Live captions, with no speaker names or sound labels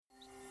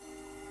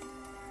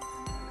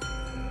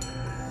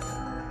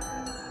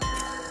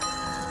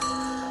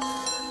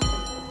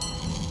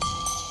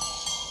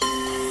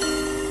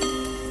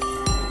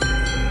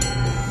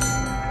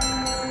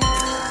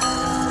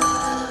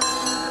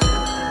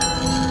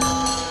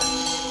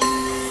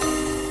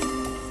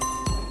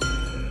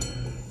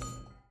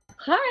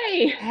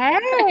Hey,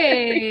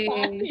 Hey.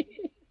 everybody.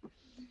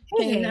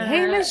 Hey, And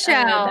hey, that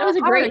Michelle. was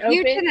a How are great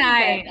you open, but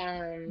tonight?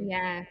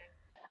 Yeah.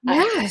 I,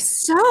 Yeah.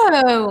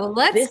 So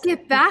let's this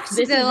get back to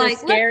this the is the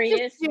let's just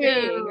scariest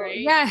thing, right?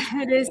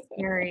 yeah, it is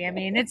scary. I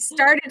mean, it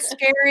started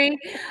scary.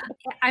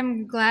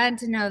 I'm glad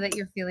to know that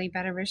you're feeling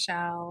better,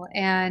 Michelle.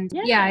 And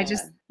yeah, I Yeah,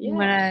 just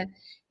want yeah. to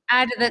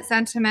add to that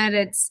sentiment.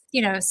 It's,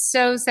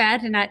 so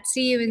sad to not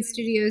see you in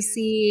Studio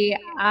C.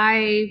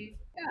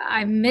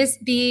 I miss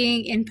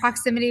being in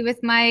proximity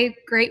with my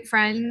great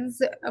friends,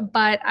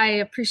 but I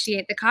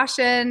appreciate the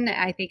caution.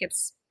 I think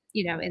it's,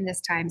 in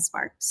this time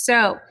smart.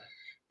 So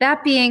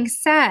that being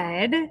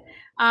said,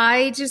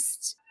 I'm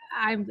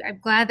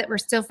glad that we're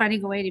still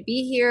finding a way to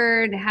be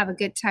here and have a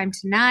good time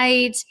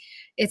tonight.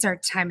 It's our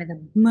time of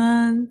the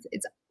month.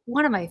 It's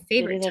one of my It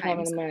favorite is our time of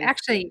times. the month.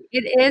 Actually,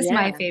 it is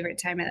my Yeah. favorite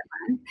time of the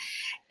month.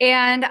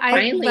 And I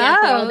Finally,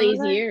 after all love,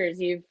 these years,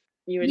 you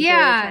enjoy the time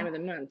yeah, of the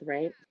month,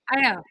 right? I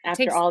know.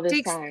 After Takes all this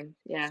takes time.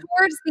 Yeah.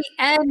 towards the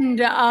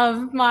end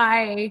of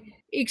my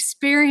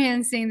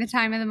experiencing the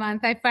time of the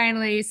month, I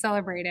finally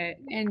celebrate it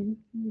in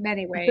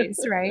many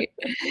ways, right?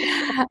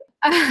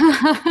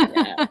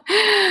 Yeah.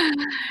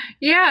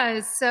 Yeah,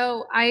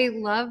 so I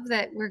love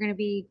that we're going to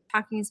be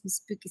talking some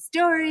spooky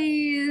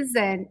stories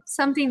and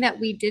something that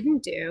we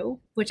didn't do,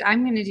 which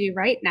I'm going to do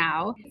right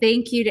now.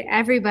 Thank you to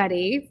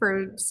everybody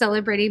for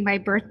celebrating my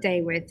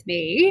birthday with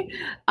me.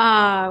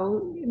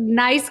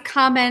 Nice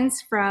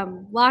comments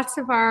from lots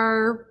of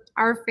our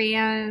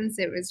fans.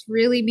 It was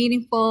really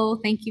meaningful.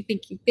 Thank you,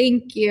 thank you,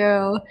 thank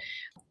you.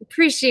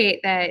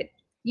 Appreciate that,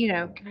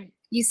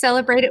 you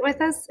celebrate it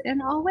with us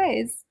in all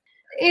ways.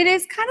 It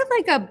is kind of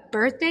like a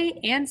birthday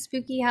and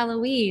spooky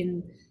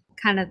Halloween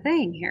kind of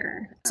thing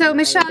here. So,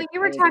 Michelle, you I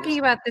were need to talking just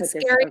about the put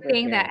this scary over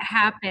thing that here.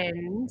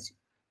 happened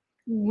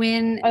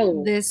when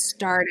Oh, this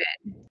started.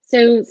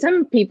 so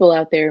some people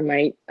out there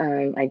might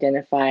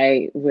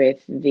identify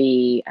with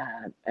the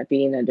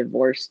being a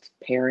divorced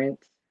parent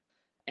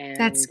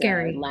That's and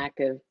scary.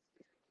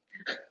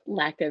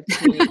 lack of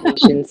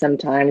communication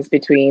sometimes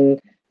between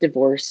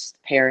divorced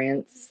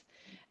parents.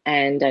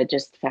 And I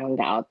just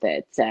found out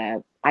that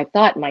I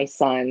thought my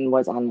son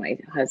was on my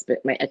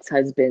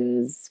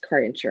ex-husband's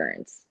car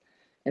insurance,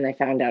 and I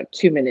found out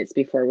 2 minutes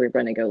before we were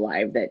going to go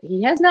live that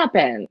he has not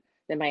been.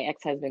 That my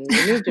ex-husband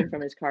removed him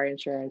from his car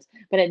insurance,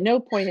 but at no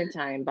point in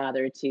time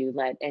bothered to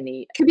let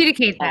any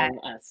Communicate that.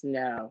 of us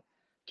know.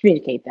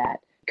 Communicate that.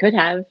 Could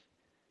have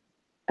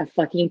a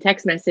fucking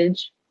text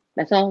message.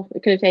 That's all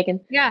it could have taken.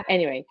 Yeah.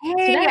 Anyway, so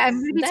Hey, I'm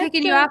going to be that's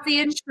taking you off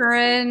the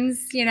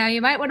insurance.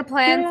 You might want to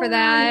plan for yeah,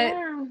 that.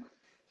 yeah.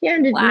 Yeah,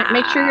 and to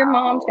make sure your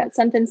mom's Wow. got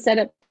something set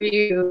up for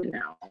you.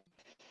 No,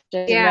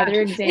 just Yeah.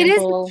 another It is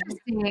example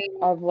interesting.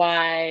 of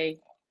why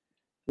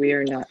we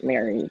are not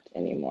married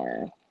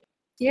anymore.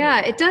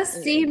 Yeah, it does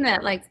Anyway, seem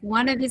that like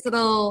one of these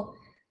little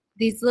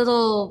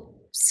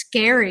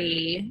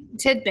scary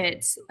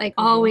tidbits like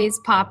hmm always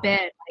pop in.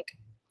 Like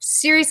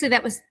seriously,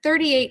 that was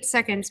 38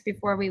 seconds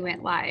before we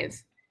went live.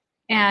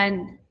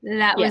 And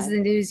that was yeah. the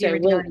news you So were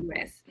dealing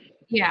with.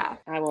 Yeah.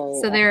 I So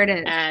will there it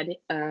is.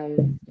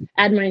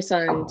 add my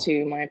son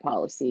to my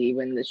policy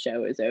when the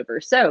show is over.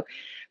 So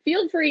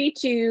feel free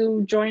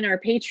to join our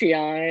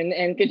Patreon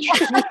and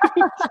contribute.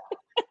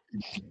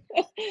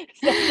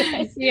 Send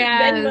us,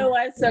 Yes.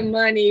 Venmo us some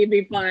money,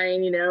 be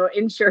fine,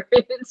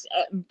 insurance,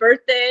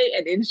 birthday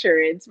and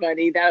insurance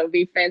money. That would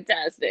be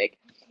fantastic.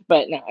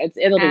 But no,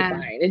 it'll be Yeah.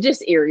 fine. It's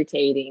just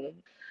irritating.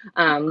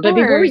 Of But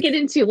before we course. get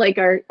into like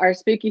our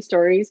spooky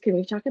stories, can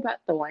we talk about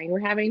the wine we're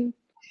having?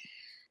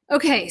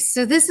 Okay,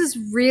 so this is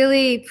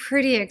really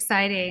pretty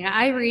exciting.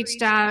 I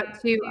reached out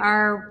to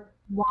our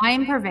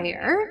wine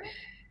purveyor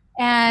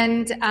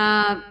and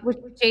with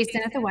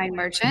Jason at the Wine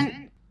Merchant,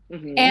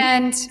 Hmm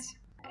and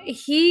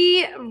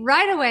he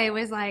right away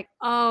was like,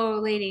 "Oh,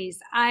 ladies,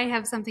 I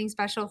have something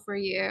special for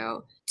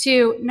you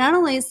to not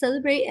only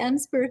celebrate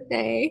M's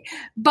birthday,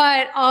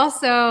 but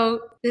also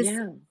this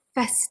Yeah,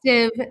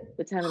 festive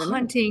the time of the month.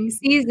 hunting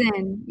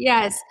season."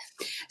 Yes.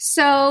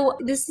 So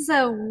this is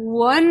a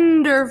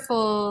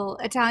wonderful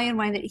Italian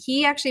wine that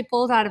he actually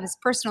pulled out of his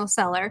personal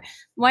cellar.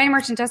 Wine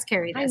Merchant does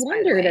carry I this, by the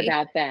wondered way.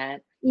 about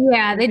that.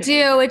 Yeah, they Okay.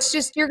 do. It's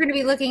just you're going to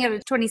be looking at a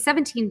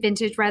 2017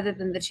 vintage rather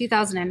than the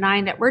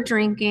 2009 that we're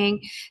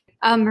drinking.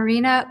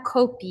 Marina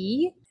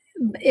Copi.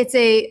 It's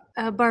a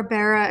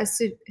Barbera, a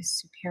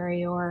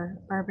superior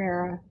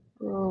Barbera.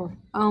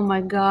 Oh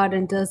my God.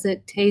 And does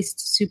it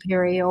taste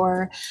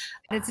superior?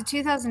 It's a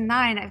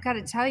 2009. I've got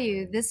to tell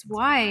you, this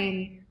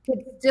wine could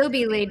still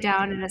be laid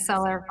down in a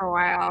cellar for a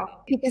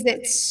while because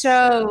it's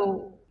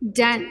so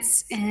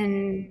dense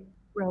and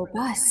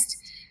robust.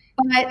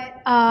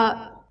 But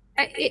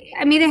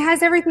I mean, it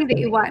has everything that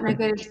you want in a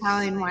good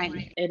Italian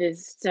wine. It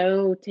is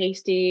so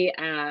tasty.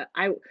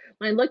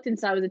 When I looked and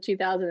saw it was a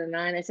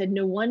 2009, I said,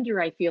 no wonder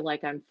I feel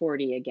like I'm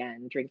 40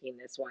 again drinking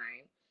this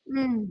wine.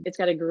 Mm, It's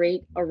got a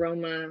great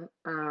aroma.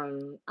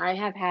 I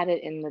have had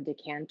it in the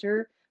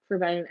decanter for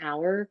about an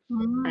hour,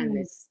 and mm,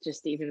 it's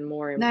just even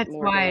more that's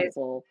more wise.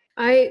 delightful.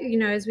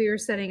 as we were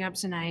setting up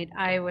tonight,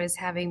 I was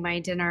having my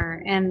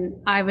dinner and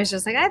I was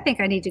just like, I think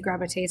I need to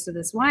grab a taste of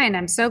this wine.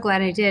 I'm so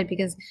glad I did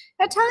because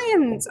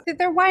Italians,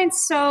 their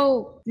wine's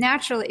so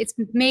naturally, it's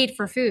made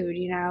for food,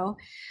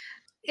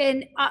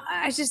 And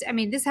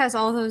this has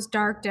all those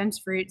dark, dense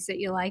fruits that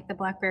you like, the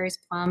blackberries,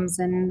 plums,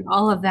 and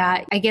all of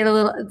that. I get a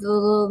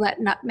little that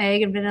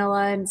nutmeg and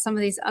vanilla and some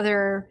of these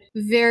other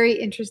very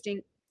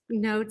interesting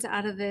notes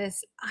out of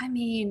this. I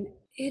mean,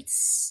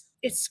 it's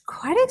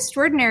quite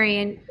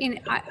extraordinary.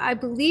 And I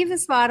believe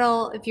this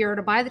bottle, if you were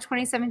to buy the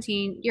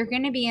 2017, you're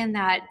going to be in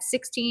that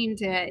 $16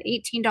 to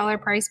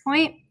 $18 price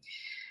point.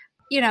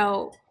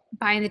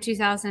 Buying the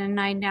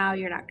 2009 now,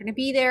 you're not going to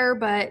be there,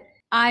 but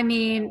I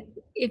mean,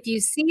 if you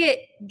see it,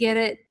 get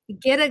a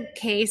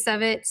case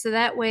of it so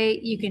that way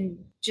you can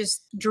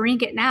just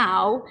drink it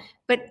now,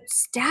 but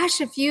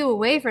stash a few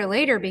away for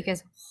later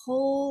because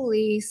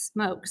holy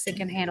smokes, it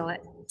can handle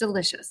it.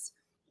 Delicious.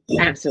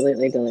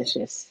 Absolutely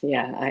delicious.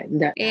 Yeah,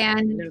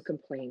 and no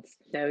complaints.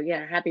 So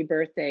yeah, happy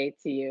birthday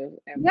to you.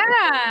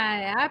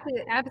 Yeah,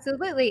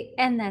 absolutely.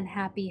 And then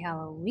happy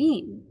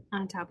Halloween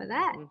on top of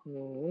that.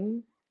 Mm-hmm.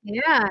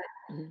 Yeah.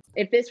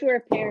 If this were a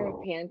pair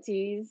of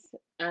panties,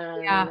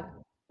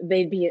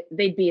 they'd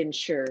be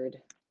insured.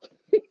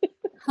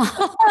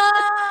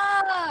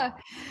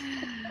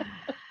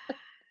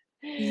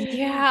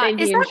 Yeah,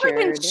 is that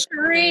like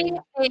insuring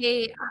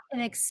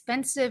an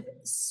expensive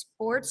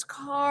sports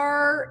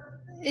car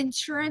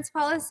insurance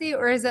policy,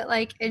 or is it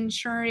like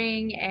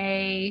insuring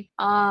a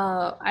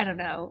I don't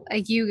know,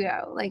 a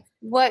Yugo? Like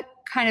what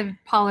kind of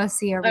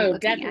policy are we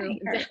looking at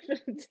here?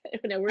 Definitely.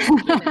 No,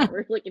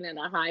 we're looking at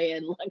a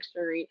high-end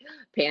luxury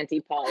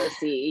panty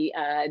policy.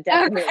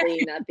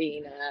 Definitely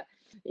nothing.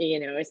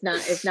 It's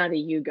not a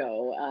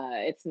Yugo.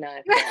 It's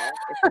not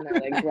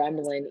a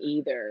Gremlin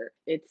either.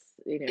 It's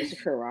a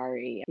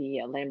Ferrari,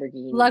 the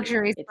Lamborghini,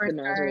 luxury it's sports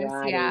the Maserati.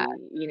 Cars, yeah.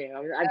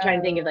 I'm trying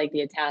to think of like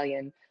the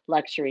Italian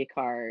luxury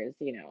cars,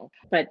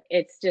 but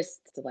it's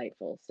just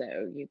delightful.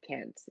 So you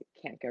can't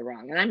go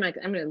wrong. And I'm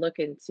going to look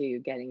into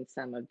getting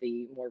some of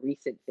the more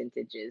recent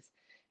vintages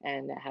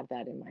and have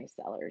that in my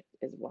cellar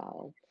as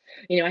well.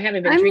 I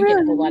haven't been drinking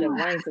a whole lot of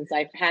wine since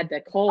I've had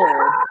the cold,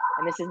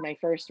 and this is my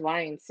first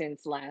wine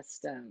since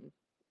last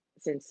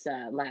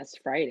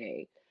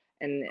Friday,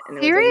 and it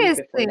was a week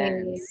before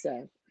then.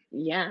 So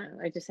yeah,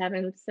 I just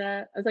haven't.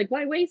 I was like,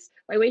 why waste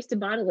a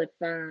bottle if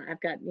I've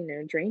got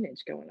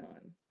drainage going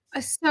on.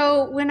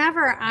 So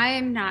whenever I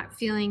am not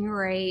feeling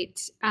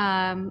great,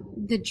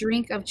 the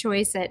drink of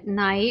choice at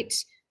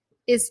night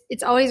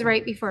it's always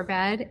right before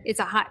bed. It's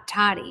a hot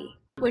toddy,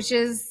 which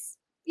is,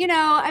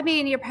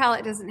 your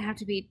palate doesn't have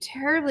to be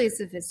terribly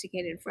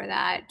sophisticated for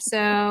that.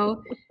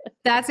 So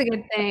that's a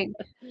good thing.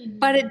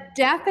 But it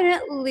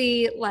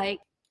definitely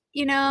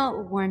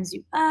warms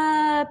you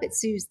up. It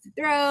soothes the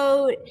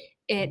throat.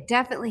 It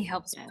definitely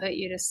helps put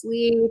you to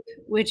sleep,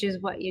 which is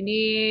what you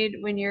need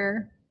when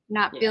you're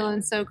not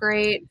feeling so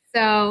great.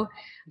 So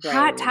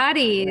hot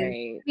toddies.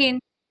 Right. I mean,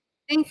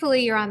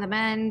 thankfully you're on the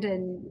mend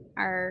and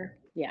are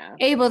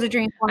able to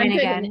drink wine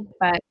again,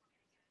 but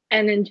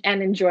and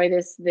enjoy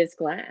this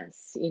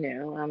glass.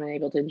 I'm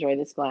able to enjoy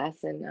this glass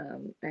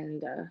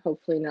and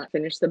hopefully not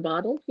finish the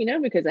bottle,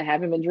 because I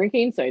haven't been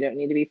drinking, so I don't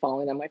need to be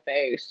falling on my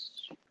face.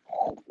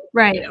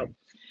 Right.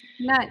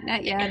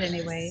 Not yet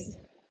anyway.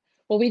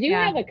 Well, we do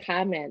have a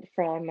comment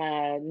from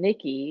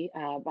Nikki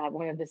about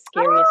one of the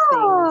scariest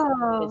things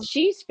that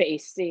she's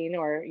facing,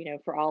 or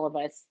for all of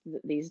us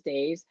these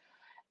days,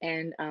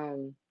 and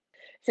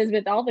says,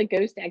 with all the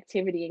ghost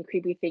activity and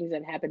creepy things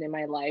that happened in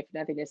my life,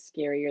 nothing is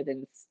scarier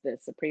than the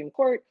Supreme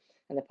Court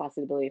and the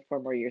possibility of 4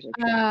 more years of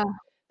trial.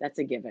 That's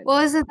a given. Well,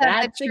 isn't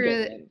that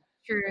the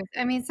truth?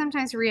 I mean,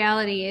 sometimes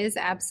reality is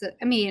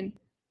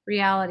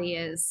reality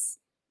is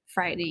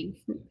frightening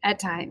at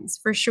times,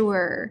 for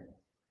sure.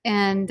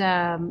 And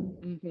that's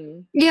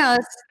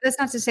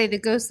not to say the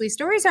ghostly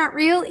stories aren't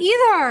real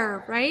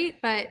either, right?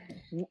 But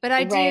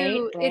I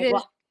do. Right.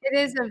 It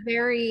is a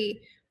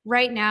very,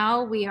 right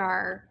now we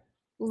are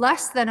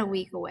less than a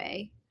week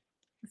away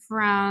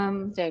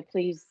from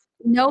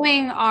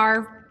knowing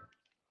our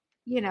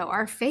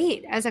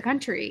fate as a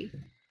country.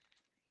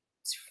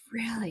 It's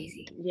really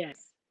easy.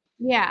 Yes.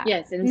 Yeah.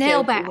 Yes. And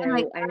nail back. I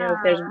know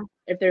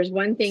if there's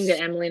one thing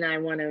that Emily and I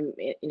want to,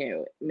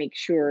 make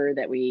sure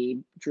that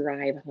we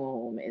drive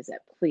home is that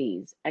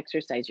please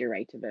exercise your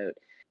right to vote.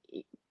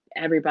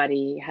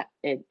 Everybody,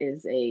 it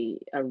is a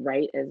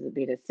right as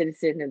being a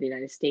citizen of the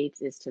United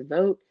States is to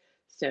vote.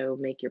 So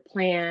make your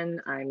plan.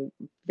 I'm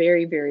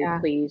very, very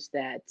pleased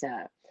that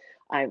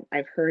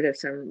I've heard of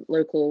some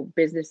local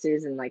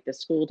businesses and like the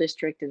school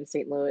district in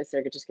St. Louis.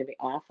 They're just going to be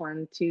off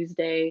on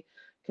Tuesday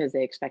because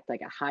they expect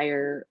like a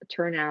higher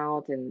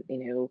turnout, and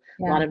a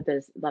lot of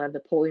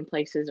the polling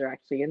places are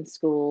actually in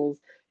schools,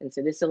 and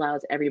so this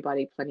allows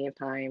everybody plenty of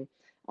time.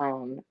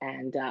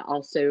 And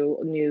also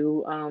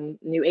new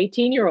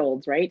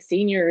 18-year-olds, right?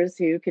 Seniors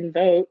who can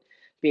vote,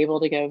 be able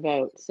to go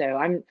vote. So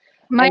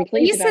my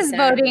niece is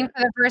voting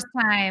for the first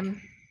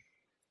time.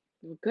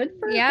 Well, good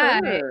for Yeah,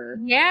 her.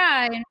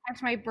 yeah. In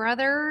fact, my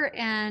brother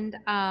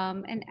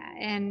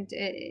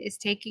is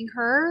taking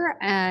her,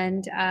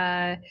 and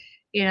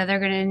they're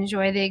going to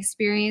enjoy the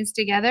experience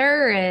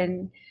together.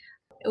 And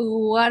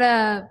what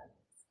a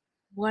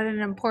what an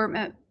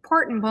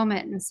important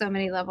moment in so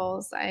many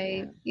levels.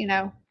 Yeah.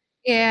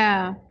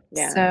 Yeah.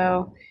 Yeah.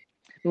 So,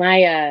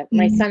 My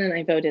mm, son and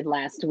I voted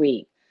last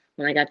week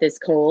when I got this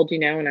cold,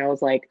 and I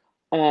was like,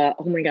 oh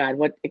my God,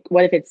 what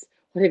if it's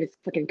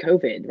fucking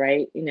COVID,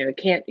 right? It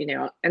can't, and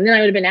then I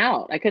would have been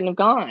out. I couldn't have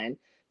gone.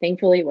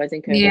 Thankfully it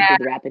wasn't COVID, yeah. did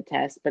the rapid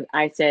test, but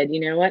I said, you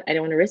know what? I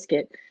don't want to risk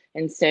it.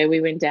 And so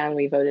we went down,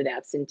 we voted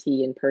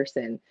absentee in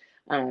person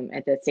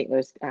at the St.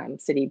 Louis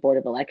City Board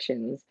of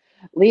Elections.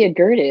 Leah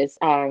Gertis,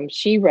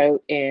 she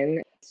wrote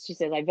in, she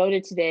says, I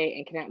voted today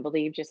and cannot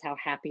believe just how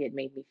happy it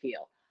made me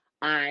feel.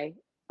 I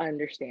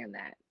understand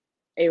that.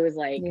 It was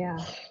like, Yeah.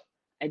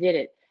 I did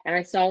it. And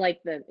I saw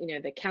like the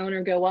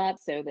counter go up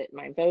so that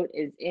my vote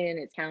is in,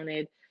 it's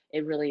counted.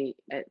 It really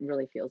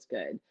feels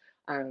good.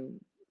 Um,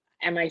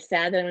 am I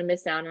sad that I'm gonna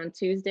miss out on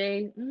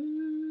Tuesday?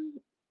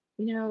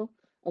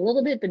 A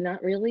little bit, but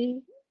not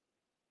really.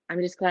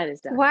 I'm just glad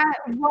it's done.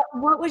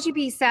 What would you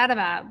be sad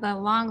about? The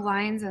long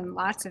lines and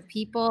lots of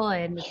people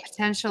and the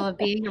potential of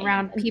being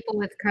around people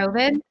with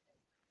COVID?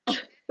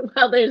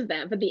 Well, there's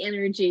that, but the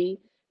energy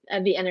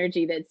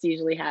that's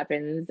usually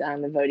happens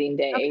on the voting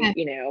day, Okay.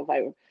 if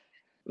I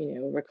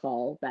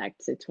recall back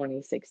to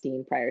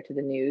 2016 prior to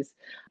the news,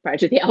 prior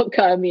to the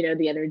outcome,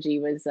 the energy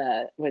was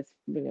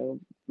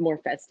more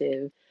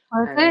festive.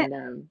 Was it?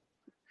 And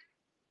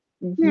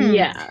Hmm.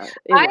 yeah,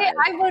 it I was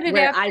I voted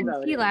where I absentee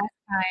voted. last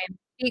time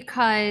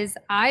because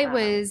I Uh,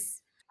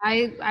 was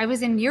I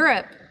was in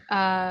Europe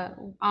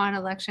on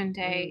election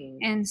day, mm,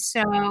 and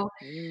so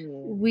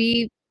mm,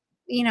 we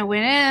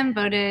went in,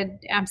 voted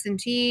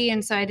absentee,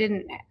 and so I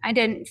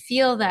didn't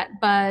feel that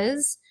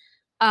buzz.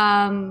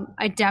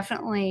 I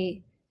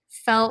definitely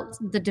felt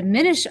the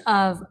diminish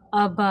of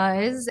a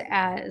buzz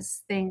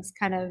as things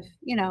kind of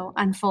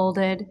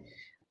unfolded,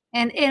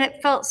 and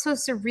it felt so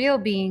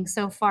surreal being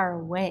so far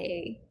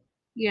away,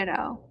 you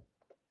know,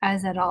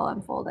 as it all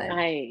unfolded.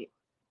 I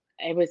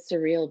it was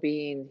surreal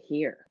being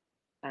here.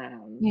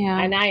 Yeah.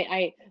 And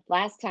I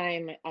last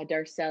time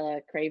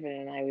Darcella Craven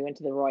and I we went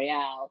to the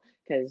Royale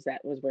because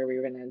that was where we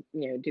were gonna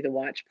do the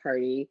watch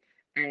party,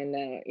 and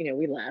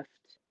we left.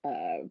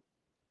 Uh,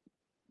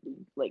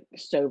 like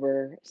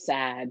sober,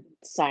 sad,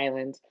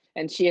 silent.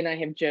 And she and I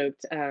have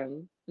joked.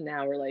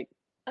 Now we're like,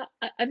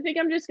 I think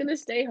I'm just gonna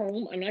stay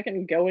home. I'm not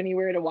gonna go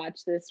anywhere to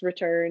watch this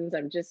returns.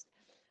 I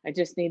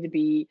just need to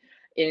be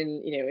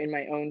in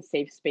my own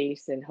safe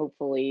space, and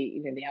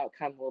hopefully, the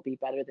outcome will be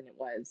better than it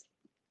was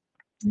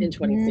in Mhm.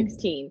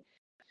 2016.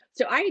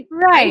 So I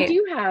Right.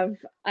 do have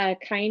a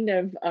kind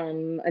of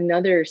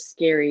another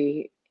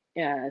scary,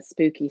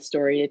 spooky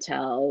story to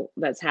tell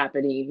that's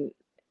happening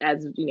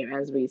as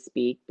we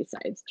speak,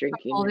 besides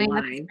drinking and Unfolding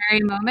at this wine. very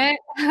moment.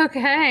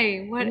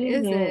 Okay. What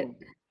is it? hmm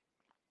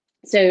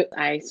So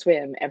I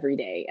swim every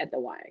day at the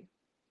Y,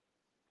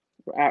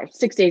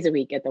 6 days a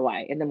week at the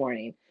Y in the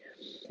morning.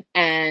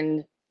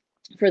 And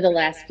for the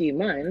last few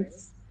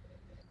months,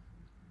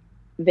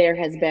 there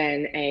has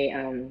been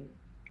a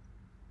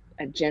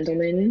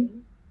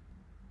gentleman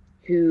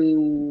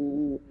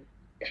who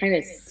kind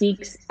of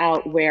seeks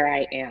out where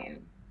I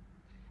am.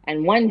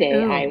 And one day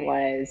Ooh. I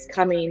was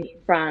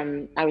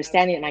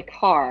standing at my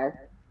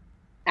car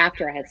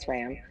after I had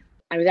swam.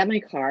 I was at my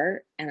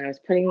car and I was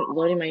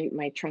loading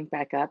my trunk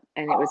back up,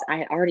 and I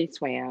had already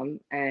swam,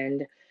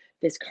 and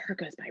this car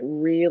goes by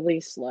really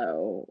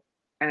slow.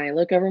 And I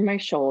look over my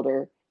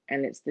shoulder,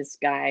 and it's this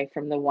guy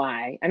from the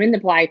Y. I'm in the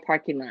Y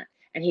parking lot,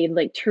 and he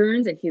like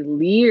turns and he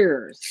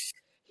leers.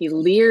 He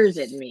leers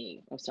at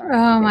me. I'm sorry, I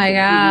Oh think I my said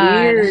he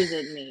God. leers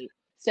at me.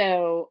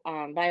 So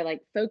by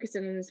like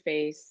focusing on his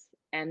face,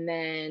 and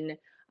then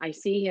I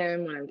see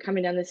him when I'm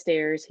coming down the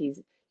stairs. He's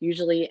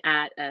usually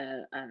at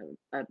a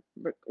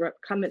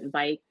recumbent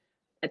bike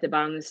at the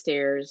bottom of the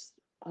stairs,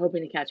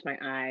 hoping to catch my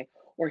eye,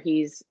 or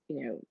he's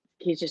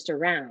just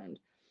around,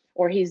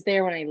 or he's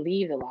there when I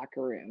leave the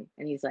locker room,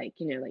 and he's like,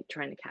 like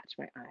trying to catch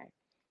my eye.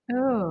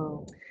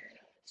 Oh.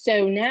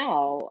 So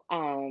now,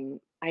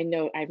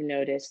 I've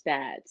noticed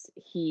that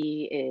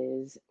he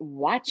is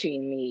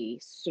watching me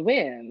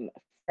swim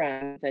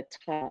from the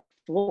top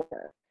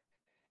floor.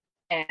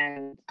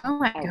 And Oh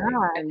my I was like,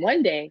 God. and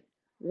one day,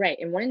 right,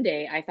 and one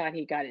day I thought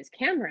he got his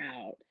camera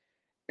out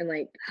and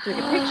like took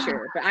a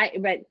picture, but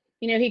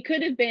he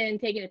could have been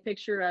taking a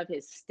picture of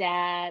his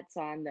stats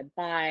on the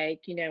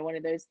bike, one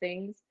of those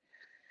things.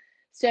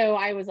 So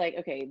I was like,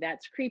 okay,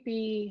 that's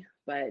creepy,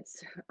 but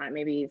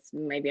maybe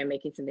I'm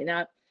making something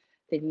up.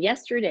 Then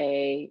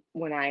yesterday,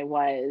 when I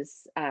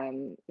was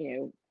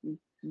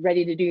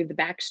ready to do the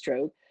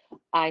backstroke,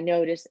 I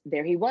noticed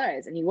there he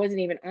was, and he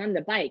wasn't even on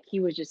the bike. He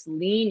was just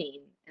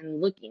leaning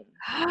and looking.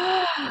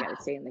 I got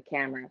to say in the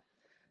camera,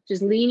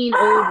 just leaning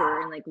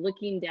over and like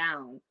looking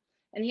down.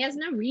 And he has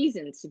no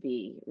reason to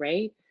be,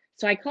 right?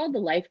 So I called the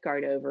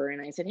lifeguard over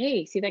and I said,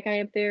 hey, see that guy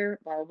up there?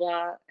 Blah, blah,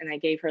 blah. And I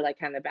gave her like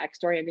kind of the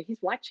backstory. I mean,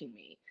 he's watching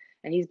me.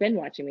 and he's been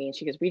watching me. And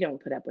she goes, we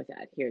don't put up with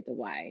that here at the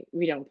Y.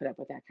 We don't put up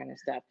with that kind of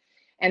stuff.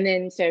 And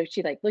then so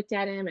she like looked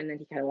at him, and then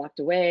he kind of walked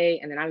away.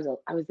 And then I was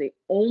the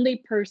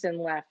only person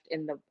left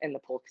in the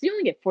pool, because you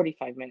only get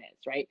 45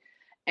 minutes, right?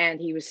 And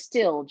he was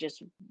still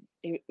just,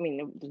 I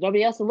mean, there's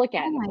nobody else to look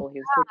at Oh in the my pool. He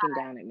was looking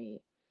down at me.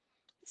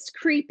 It's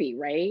creepy,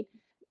 right?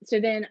 So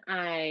then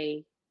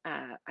I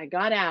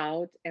got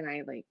out, and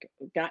I like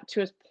got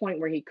to a point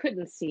where he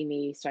couldn't see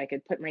me, so I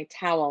could put my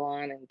towel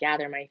on and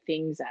gather my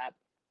things up.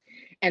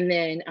 And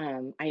then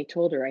I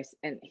told her,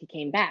 and he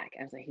came back.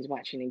 I was like, he's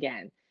watching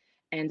again.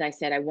 And I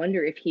said, I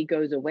wonder if he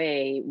goes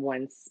away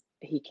once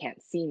he can't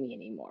see me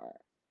anymore.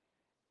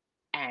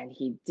 And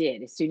he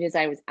did. As soon as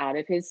I was out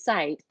of his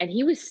sight, and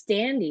he was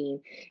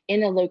standing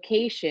in a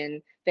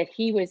location that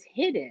he was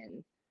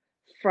hidden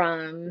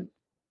from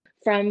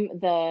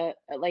the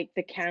like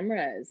the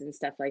cameras and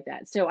stuff like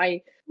that.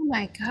 oh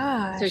my So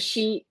gosh.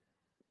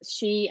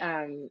 she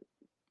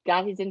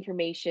got his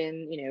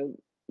information,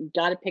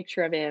 got a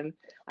picture of him.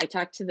 I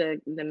talked to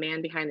the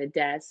man behind the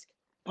desk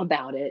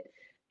about it,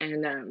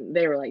 and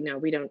they were like, no,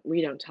 we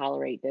don't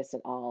tolerate this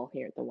at all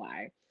here at the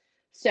Y.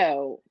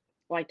 So,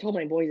 well, I told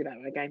my boys about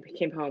it. Like, I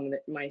came home,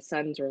 that my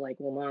sons were like,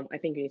 well, Mom, I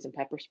think you need some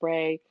pepper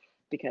spray,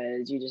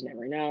 because you just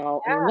never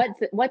know. I mean,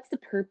 what's the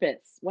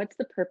purpose? What's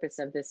the purpose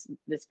of this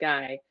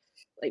guy?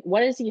 Like,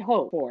 what does he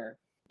hope for?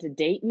 To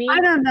date I me?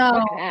 don't know.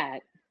 Fuck that.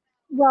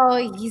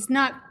 Well, he's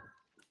not,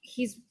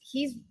 he's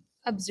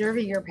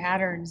observing your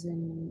patterns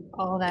and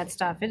all that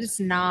stuff. It is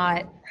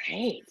not,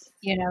 Right.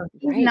 he's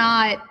Right.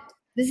 not,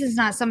 this is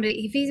not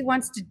somebody, if he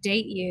wants to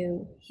date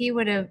you, he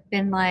would have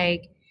been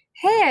like,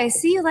 hey, I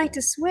see you like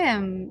to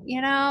swim,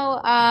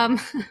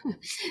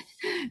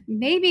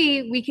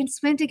 maybe we can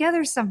swim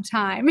together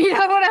sometime,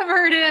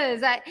 whatever it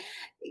is.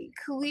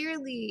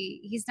 Clearly,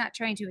 he's not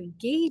trying to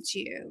engage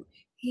you.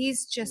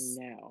 He's just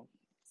No.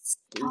 He's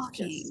just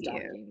stalking you.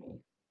 stalking me.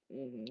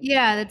 Mhm.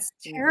 Yeah, that's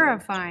Mhm.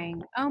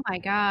 terrifying. Oh my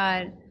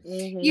God.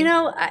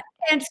 Mhm.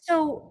 And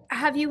so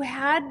have you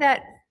had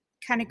that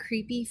kind of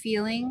creepy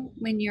feeling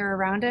when you're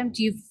around him?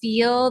 Do you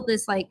feel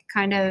this like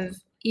kind of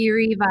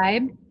eerie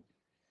vibe?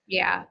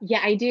 Yeah.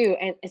 Yeah, I do,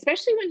 and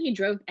especially when he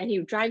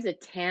drives a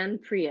tan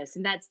Prius,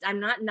 and I'm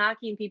not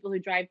knocking people who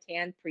drive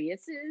tan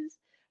Priuses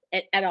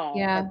at all, or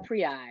Yeah.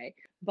 Prii,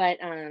 but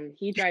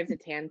he drives a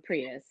tan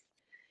Prius,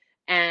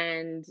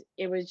 and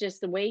it was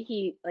just the way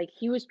he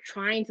was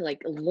trying to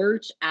like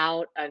lurch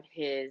out of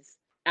his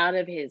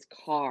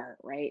car,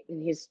 right?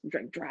 And he's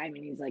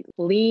driving, he's like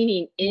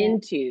leaning Yeah.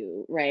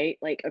 into, right,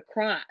 like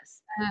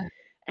across. Uh,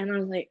 And I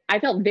was like, I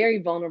felt very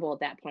vulnerable at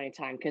that point in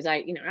time, because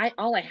I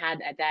all I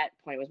had at that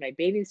point was my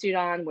bathing suit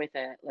on with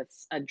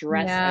a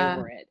dress yeah.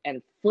 over it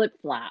and flip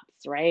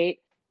flops, right?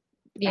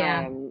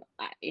 Yeah.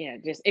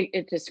 Just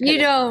it just You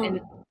kind of, and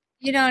don't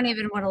you don't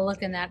even want to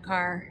look in that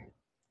car.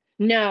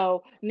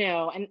 no,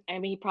 no, and I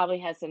mean he probably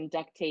has some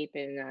duct tape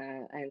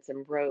and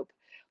some rope,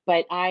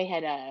 but I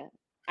had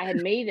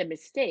made a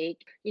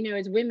mistake.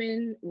 As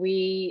women,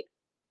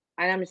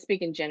 and I'm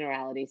speaking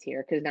generalities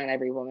here, because not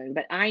every woman,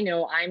 but I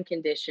know I'm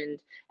conditioned,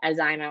 as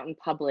I'm out in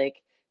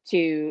public,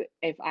 to,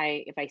 if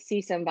I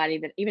see somebody,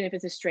 that even if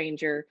it's a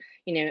stranger,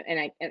 and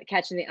I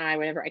catch in the eye,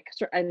 whatever, I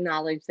sort of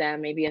acknowledge them,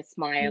 maybe a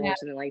smile Yeah. or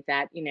something like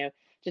that,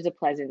 just a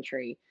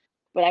pleasantry.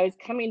 But I was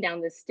coming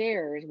down the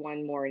stairs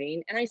one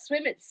morning, and I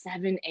swim at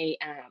 7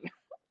 a.m.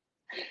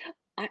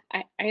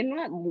 I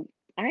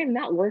am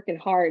not working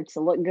hard to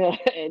look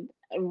good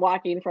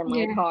walking from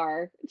my Yeah.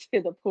 car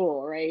to the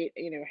pool, right?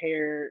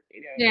 Hair,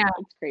 Yeah.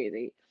 it's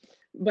crazy.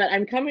 But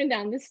I'm coming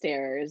down the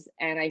stairs,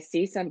 and I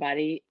see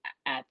somebody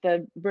at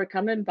the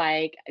recumbent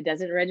bike. It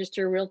doesn't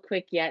register real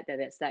quick yet that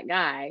it's that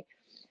guy.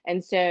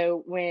 And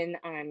so when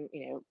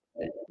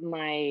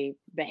my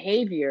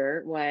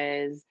behavior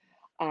was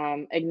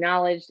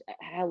acknowledged,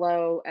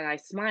 hello, and I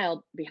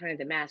smiled behind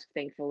the mask,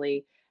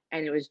 thankfully.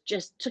 And it was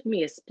just took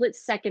me a split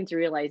second to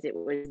realize it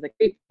was the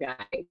creep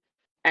guy.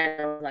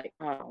 And I was like,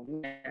 oh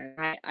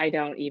man, I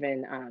don't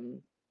even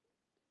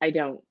I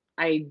don't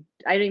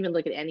even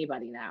look at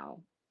anybody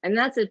now. And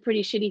that's a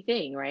pretty shitty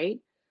thing, right?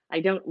 I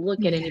don't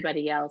look at Yeah.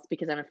 anybody else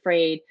because I'm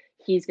afraid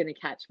he's gonna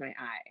catch my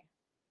eye,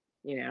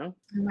 you know?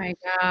 Oh my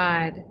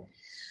God.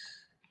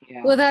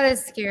 Yeah. Well, that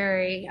is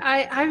scary.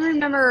 I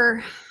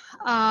remember,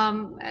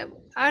 I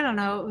don't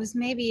know, it was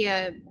maybe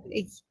a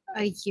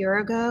year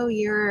ago, a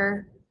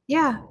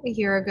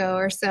year ago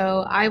or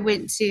so. I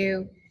went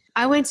to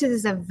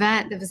this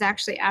event that was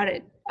actually out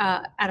at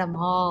a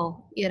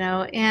mall,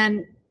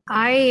 and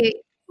I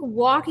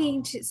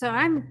walking to. So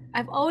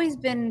I've always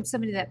been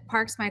somebody that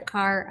parks my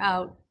car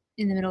out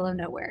in the middle of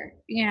nowhere,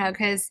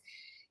 because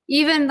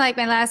even like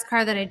my last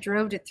car that I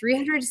drove to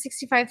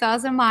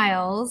 365,000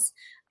 miles,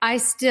 I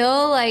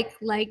still like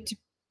to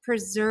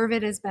preserve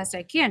it as best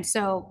I can.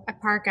 So I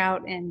park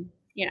out in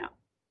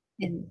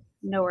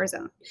nowhere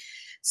zone.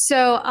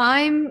 So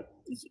I'm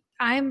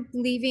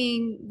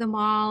leaving the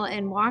mall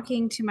and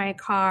walking to my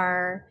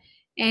car,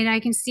 and I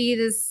can see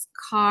this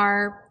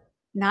car,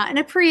 not in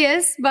a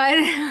Prius, but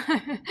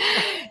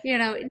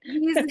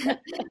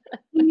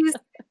he's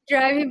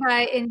driving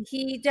by, and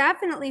he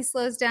definitely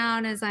slows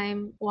down as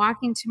I'm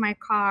walking to my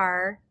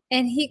car.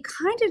 And he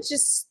kind of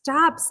just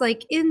stops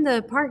like in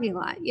the parking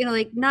lot,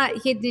 like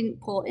he didn't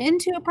pull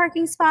into a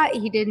parking spot.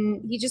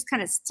 He just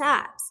kind of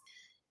stops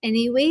and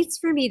he waits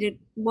for me to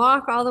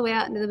walk all the way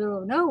out into the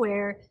middle of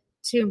nowhere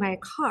to my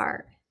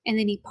car. And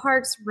then he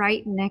parks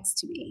right next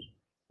to me,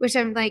 which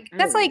I'm like,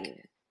 that's like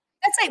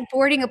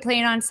boarding a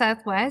plane on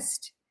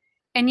Southwest.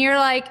 And you're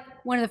like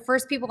one of the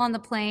first people on the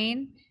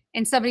plane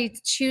and somebody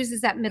chooses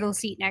that middle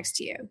seat next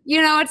to you.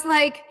 It's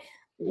like,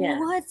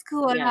 what's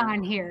going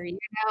on here,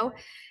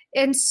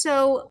 And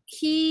so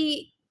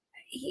he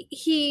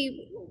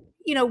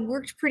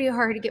worked pretty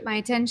hard to get my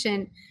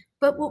attention.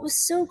 But what was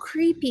so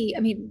creepy,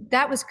 I mean,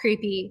 that was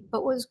creepy,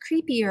 but what was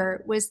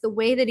creepier was the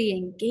way that he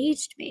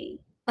engaged me.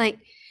 Like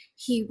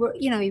he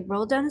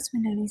rolled down his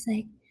window and he's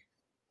like,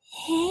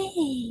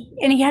 hey,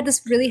 and he had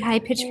this really high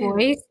pitched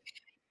voice.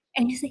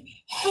 And he's like,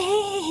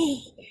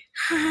 hey,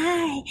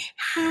 hi,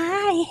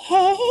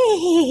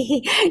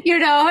 hey,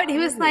 and he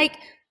was like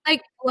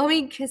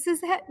blowing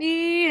kisses at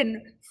me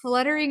and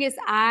fluttering his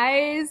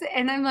eyes.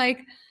 And I'm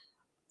like,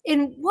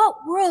 in what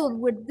world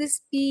would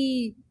this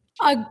be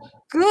a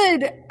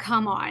good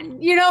come on?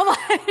 And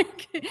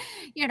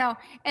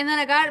then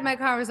I got in my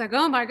car, I was like,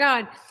 oh my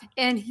God.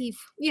 And he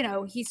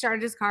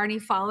started his car and he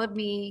followed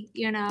me,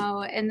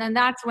 and then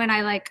that's when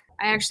I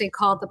actually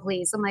called the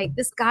police. I'm like,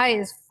 this guy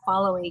is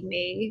following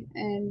me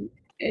and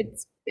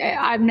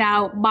I'm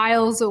now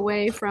miles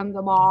away from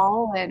the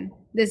mall and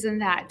this and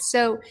that.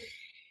 So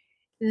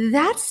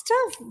that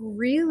stuff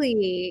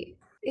really,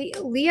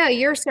 Leah,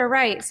 you're so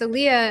right. So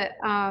Leah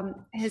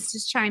has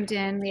just chimed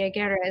in, Leah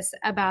Guerres,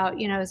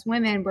 about, as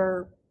women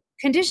we're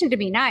conditioned to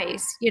be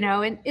nice,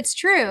 and it's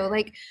true.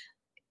 Like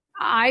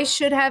I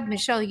should have,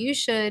 Michelle, you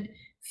should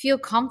feel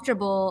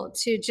comfortable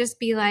to just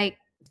be like,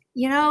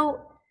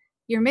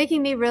 you're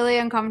making me really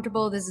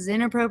uncomfortable. This is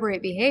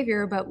inappropriate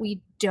behavior, but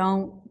we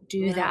don't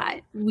do that.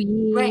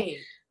 We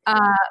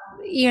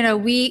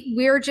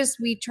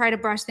try to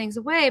brush things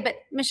away. But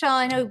Michelle,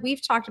 I know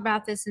we've talked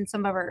about this in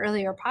some of our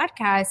earlier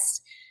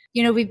podcasts.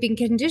 We've been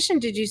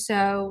conditioned to do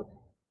so,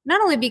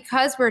 not only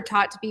because we're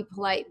taught to be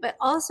polite, but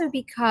also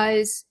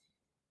because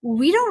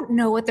we don't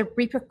know what the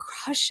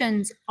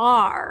repercussions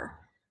are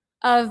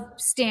of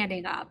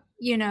standing up,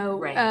 it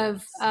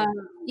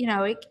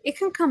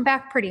can come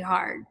back pretty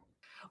hard.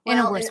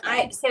 Well,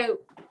 so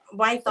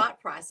my thought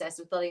process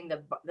was letting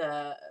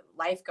the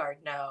lifeguard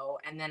know,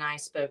 and then I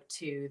spoke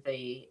to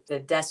the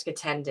desk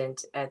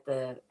attendant at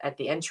the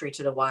entry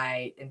to the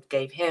Y and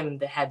gave him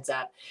the heads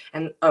up.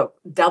 And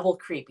double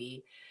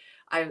creepy.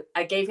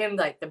 I gave him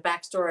like the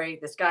backstory,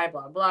 this guy,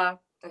 blah blah,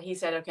 and he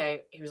said,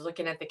 okay. He was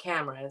looking at the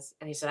cameras,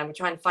 and he said, I'm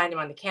trying to find him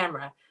on the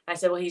camera. And I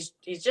said, well, he's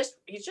just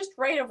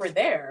right over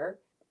there,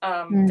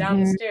 down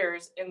the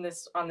stairs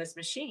on this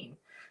machine.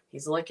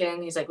 He's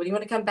looking. He's like, well, do you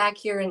want to come back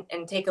here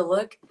and take a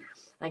look?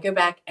 I go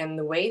back, and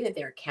the way that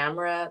their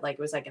camera, like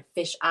it was like a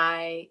fish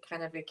eye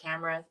kind of a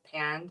camera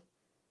panned,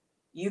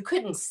 you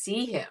couldn't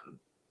see him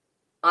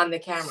on the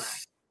camera,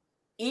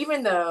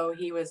 even though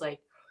he was like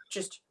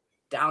just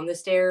down the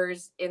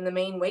stairs in the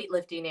main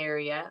weightlifting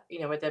area,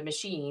 with the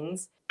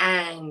machines.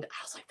 And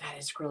I was like, that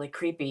is really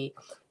creepy.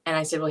 And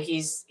I said, well,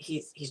 he's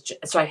just,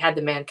 so I had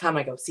the man come.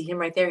 I go, see him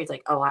right there? He's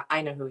like, oh,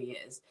 I know who he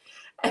is.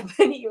 And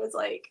then he was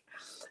like,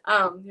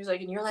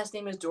 and your last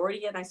name is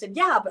Doherty? And I said,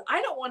 yeah, but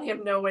I don't want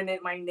him knowing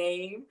my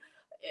name,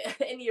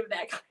 any of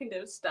that kind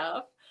of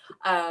stuff.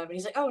 And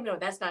he's like, oh no,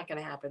 that's not going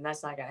to happen.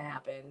 That's not going to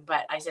happen.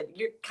 But I said,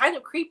 you're kind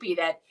of creepy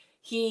that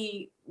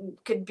he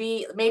could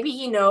be, maybe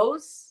he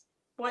knows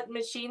what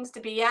machines to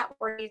be at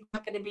where he's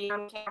not going to be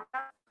on camera.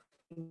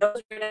 He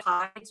knows where to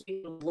hide, so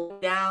he can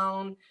look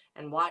down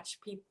and watch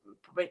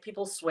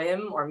people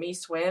swim or me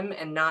swim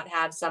and not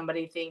have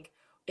somebody think,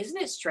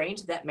 isn't it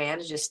strange that man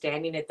is just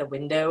standing at the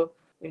window,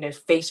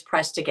 face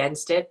pressed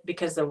against it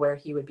because of where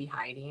he would be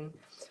hiding.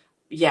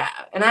 Yeah.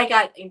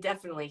 And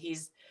definitely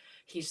he's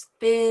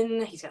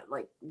thin. He's got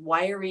like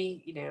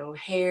wiry,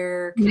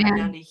 hair coming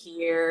down to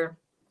here.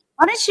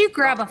 Why don't you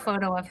grab a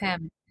photo of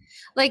him?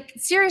 Like,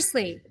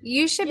 seriously,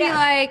 you should be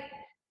like,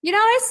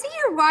 I see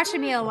you're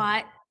watching me a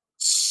lot.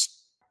 Shh,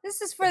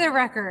 this is for the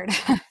record.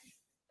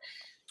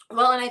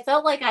 Well, and I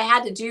felt like I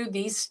had to do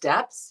these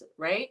steps,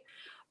 right?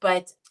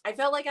 But I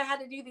felt like I had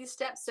to do these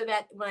steps so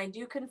that when I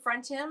do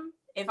confront him,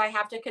 if I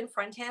have to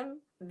confront him,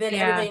 then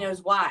everybody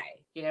knows why,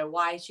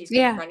 why she's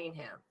confronting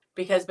him.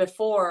 Because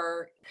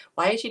before,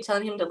 why is she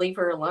telling him to leave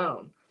her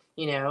alone?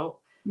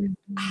 Who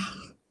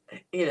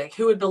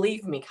would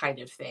believe me kind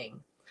of thing,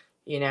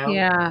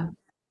 Yeah.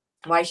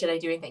 Why should I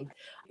do anything?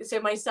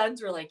 So my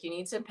sons were like, you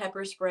need some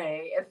pepper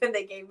spray. And then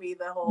they gave me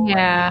the whole,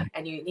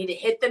 and you need to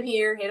hit them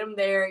here, hit them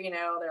there.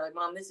 They're like,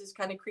 Mom, this is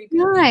kind of creepy.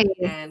 Nice.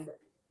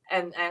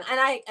 And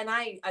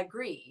I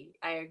agree.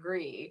 I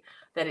agree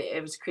that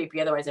it was creepy.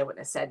 Otherwise, I wouldn't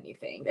have said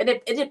anything. And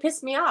it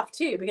pissed me off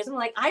too, because I'm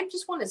like, I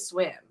just want to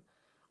swim.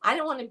 I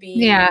don't want to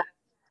be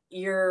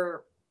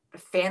your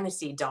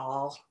fantasy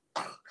doll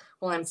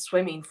while I'm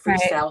swimming Right.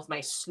 freestyle with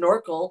my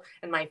snorkel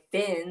and my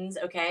fins.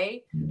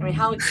 Okay. I mean,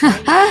 how exciting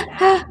is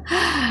that?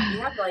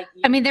 You have like,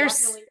 I mean,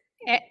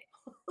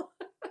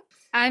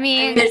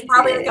 there's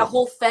probably like a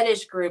whole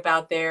fetish group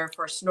out there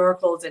for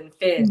snorkels and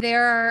fins.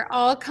 There are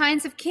all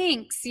kinds of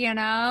kinks,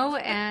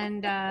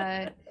 and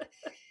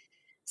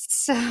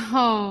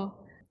so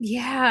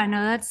yeah,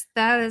 no,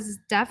 that is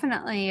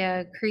definitely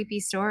a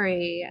creepy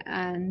story,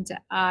 and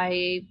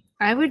I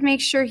would make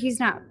sure he's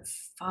not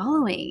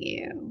following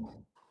you.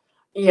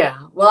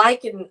 Yeah, well, I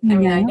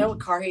know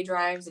what car he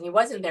drives, and he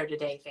wasn't there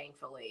today,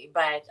 thankfully.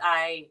 But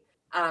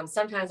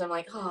sometimes I'm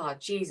like, oh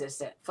Jesus,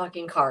 that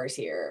fucking car's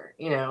here,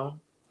 Yeah.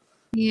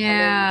 And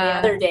then the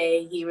other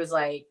day he was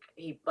like,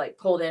 he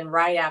pulled in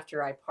right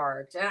after I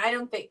parked, and I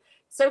don't think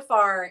so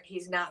far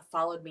he's not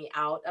followed me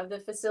out of the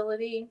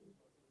facility.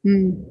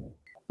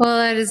 Well,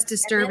 that is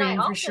disturbing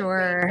for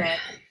sure.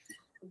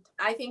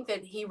 I think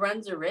that he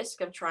runs a risk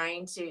of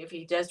if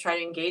he does try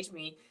to engage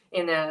me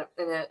in a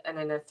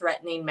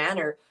threatening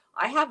manner.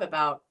 I have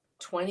about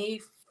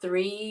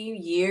 23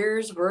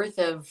 years worth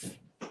of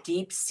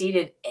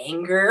deep-seated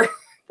anger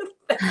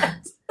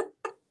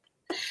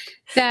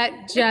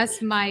that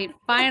just might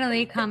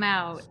finally come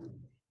out.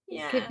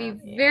 Yeah, could be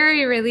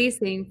very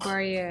releasing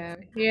for you.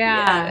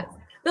 Yeah.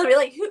 They'll be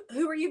like,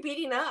 who are you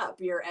beating up?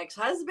 Your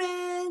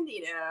ex-husband?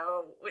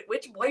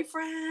 Which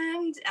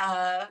boyfriend?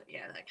 That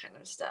kind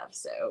of stuff.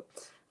 So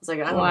I was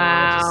like, I don't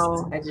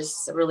know. I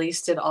just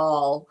released it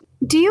all.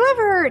 Did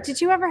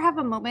you ever have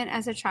a moment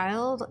as a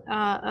child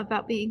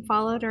about being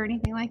followed or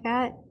anything like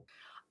that?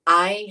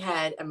 I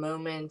had a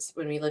moment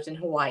when we lived in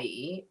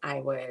Hawaii.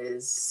 I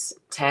was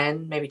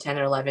 10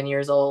 or 11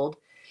 years old,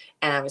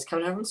 and I was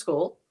coming home from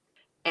school,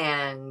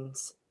 and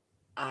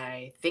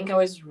I think I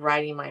was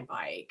riding my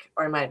bike,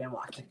 or I might have been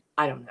walking.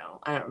 I don't know.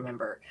 I don't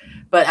remember.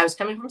 But I was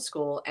coming from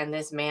school, and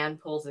this man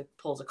pulls a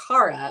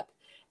car up,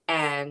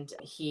 and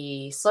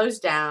he slows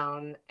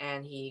down,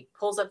 and he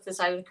pulls up to the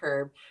side of the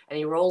curb, and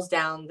he rolls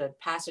down the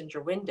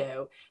passenger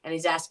window, and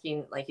he's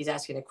asking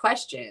a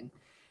question.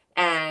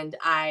 And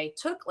I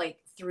took like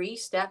 3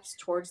 steps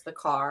towards the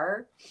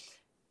car,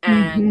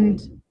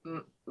 and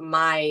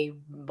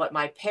what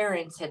my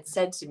parents had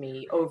said to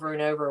me over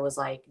and over was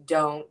like,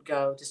 don't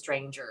go to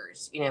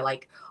strangers,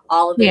 like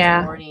all of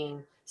those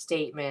warning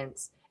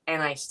statements.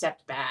 And I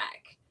stepped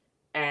back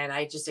and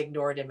I just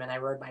ignored him, and I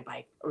rode my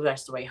bike the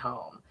rest of the way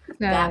home.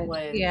 That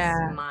was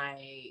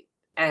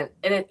and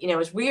it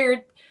was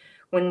weird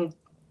when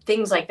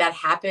things like that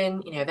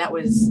happen. That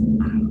was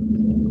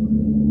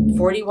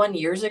 41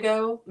 years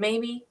ago,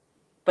 maybe,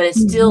 but it's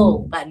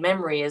still, that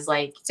memory is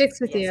like sticks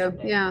with you.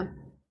 Yeah.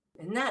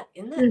 Isn't that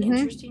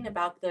interesting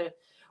about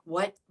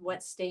what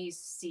stays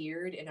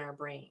seared in our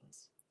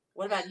brains?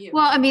 What about you?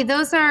 Well, I mean,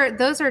 those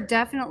are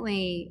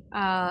definitely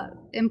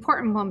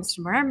important moments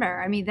to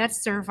remember. I mean,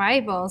 that's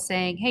survival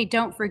saying, hey,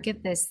 don't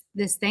forget this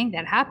thing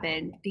that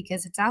happened,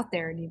 because it's out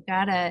there, and you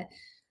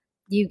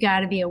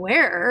gotta be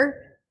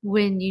aware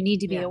when you need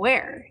to be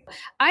aware.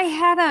 I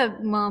had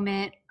a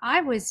moment.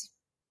 I was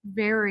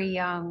very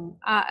young.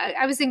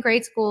 I was in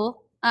grade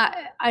school.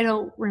 I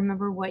don't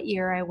remember what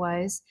year I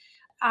was.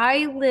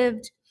 I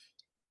lived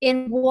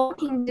in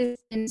walking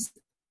distance,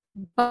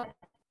 but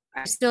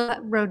I still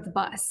rode the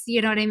bus.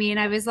 You know what I mean?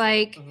 I was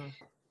like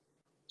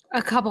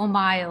a couple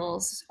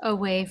miles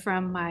away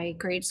from my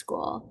grade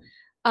school.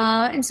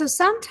 And so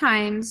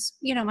sometimes,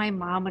 my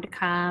mom would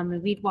come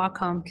and we'd walk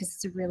home because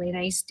it's a really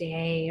nice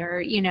day,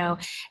 or,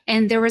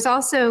 and there was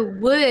also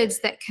woods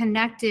that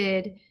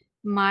connected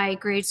my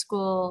grade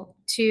school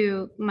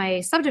to my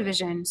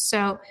subdivision.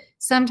 So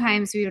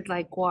sometimes we would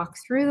like walk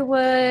through the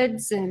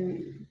woods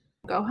and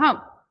go home.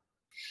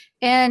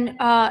 And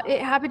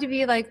it happened to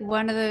be like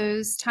one of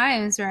those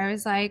times where I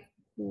was like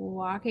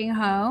walking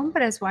home,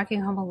 but I was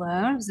walking home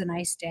alone. It was a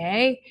nice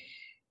day.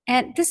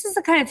 And this is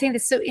the kind of thing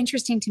that's so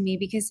interesting to me,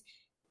 because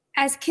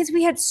as kids,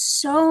 we had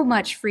so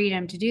much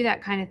freedom to do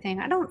that kind of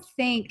thing. I don't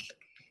think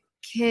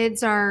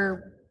kids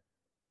are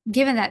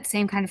given that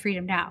same kind of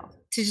freedom now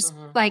to just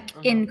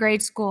in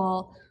grade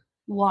school,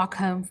 walk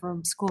home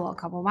from school a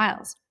couple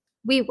miles.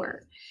 We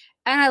were,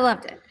 and I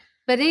loved it.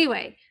 But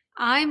anyway,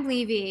 I'm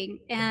leaving,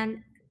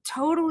 and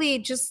totally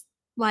just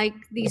like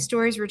these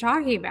stories we're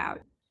talking about,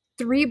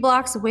 3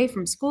 blocks away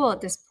from school at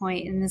this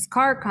point, and this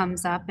car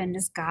comes up, and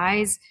this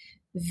guy's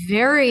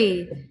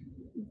very,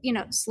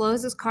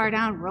 slows his car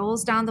down,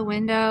 rolls down the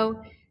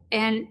window,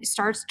 and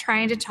starts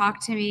trying to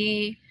talk to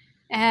me.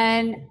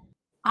 And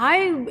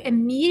I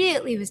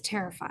immediately was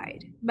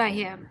terrified by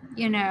him.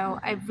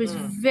 I was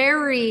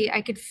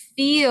I could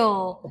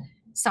feel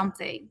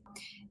something,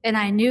 and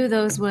I knew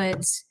those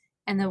woods,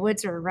 and the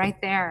woods were right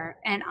there.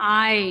 And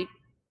I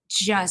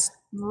just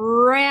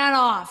ran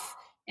off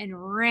and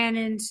ran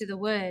into the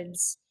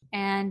woods.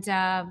 and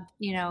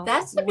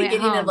that's the went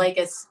beginning of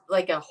home.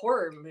 like a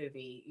horror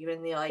movie.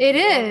 Even the It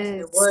you go into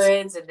the is.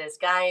 woods and this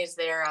guy is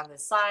there on the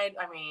side.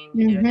 I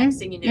mean, next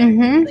thing you know,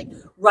 Mhm. you're like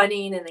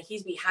running and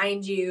he's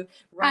behind you.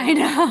 I Running,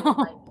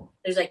 know.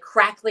 there's like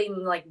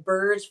crackling like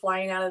birds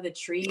flying out of the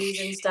trees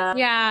and stuff.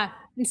 Yeah,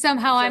 and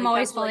somehow So I'm he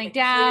always comes to, like, falling a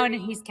down, and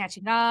clearing. he's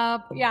catching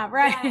up. Yeah, Yeah,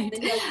 right.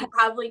 then you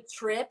probably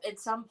trip at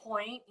some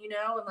point, and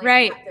like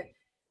Right.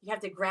 you have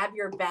to grab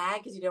your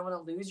bag because you don't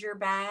want to lose your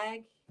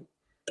bag.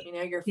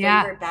 Your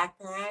Yeah. favorite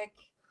backpack.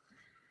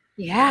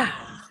 Yeah.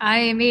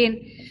 I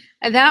mean,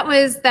 that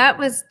was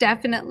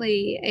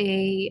definitely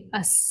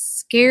a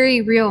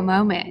scary real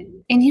moment.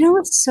 And you know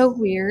what's so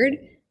weird?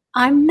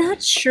 I'm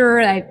not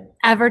sure I've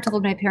ever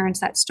told my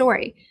parents that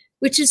story,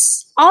 which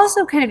is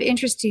also kind of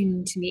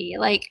interesting to me.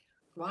 Like,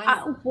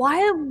 Why?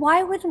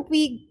 why wouldn't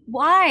we?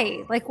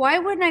 Why? Like, why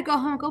wouldn't I go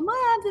home and go,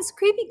 Mom, this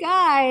creepy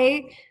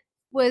guy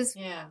was,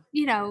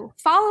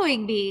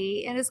 following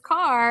me in his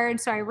car, and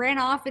so I ran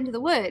off into the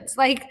woods.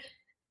 Like,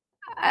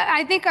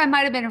 I think I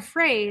might have been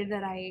afraid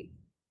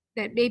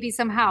that maybe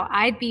somehow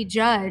I'd be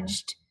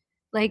judged,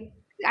 like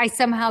I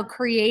somehow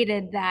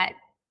created that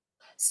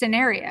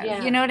scenario.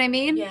 Yeah. You know what I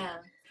mean? Yeah.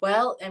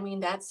 Well, I mean,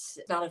 that's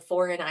not a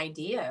foreign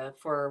idea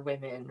for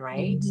women,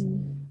 right?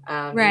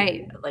 Mm-hmm.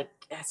 Right. Like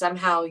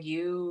somehow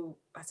we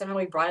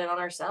brought it on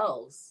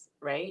ourselves,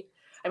 right?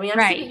 I mean,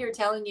 I'm sitting here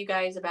telling you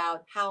guys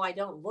about how I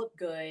don't look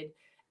good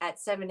at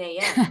 7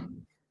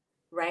 a.m.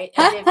 right?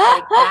 As if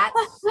like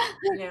that's,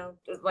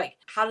 like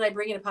how did I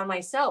bring it upon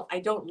myself? I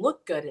don't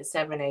look good at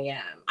 7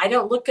 a.m. I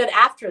don't look good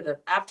after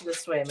the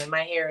swim and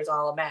my hair is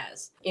all a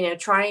mess.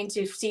 Trying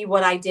to see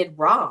what I did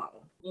wrong.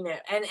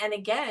 And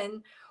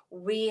again,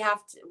 we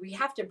have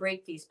to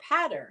break these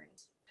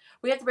patterns.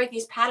 We have to break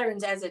these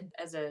patterns as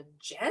a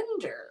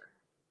gender.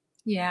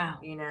 Yeah.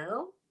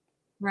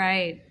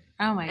 Right.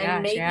 Oh my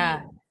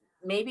gosh.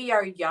 Maybe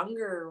our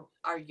younger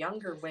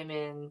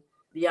women.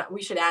 Yeah,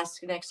 we should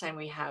ask next time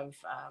we have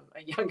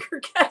a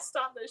younger guest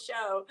on the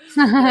show,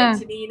 like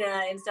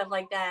Tanina and stuff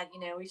like that.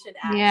 We should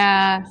ask.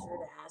 Yeah. We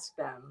should ask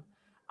them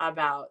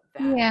about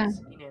that. Yeah.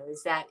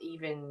 Is that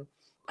even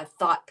a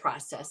thought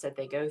process that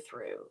they go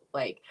through?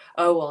 Like,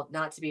 oh well,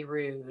 not to be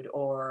rude,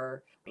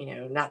 or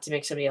not to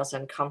make somebody else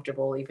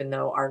uncomfortable, even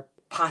though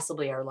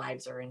possibly our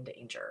lives are in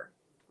danger,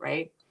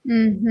 right?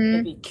 Mm-hmm.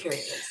 I'd be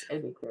curious.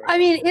 I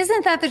mean,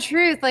 isn't that the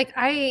truth? Like,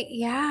 I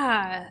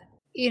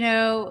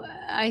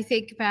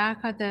think back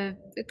on the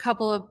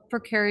couple of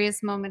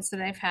precarious moments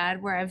that I've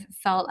had where I've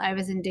felt I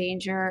was in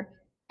danger,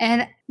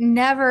 and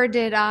never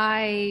did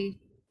I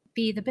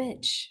be the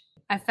bitch.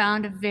 I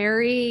found a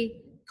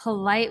very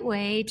polite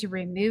way to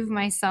remove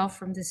myself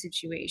from the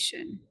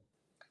situation.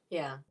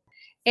 Yeah.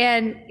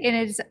 And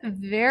it's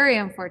very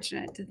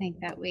unfortunate to think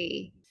that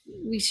we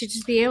should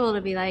just be able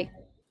to be like,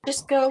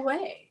 just go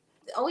away.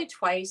 Only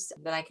twice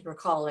that I can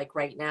recall, like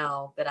right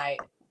now, that I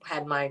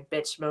had my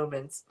bitch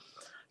moments.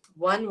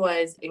 One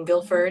was in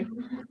Guilford,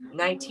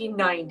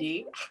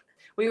 1990.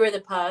 We were at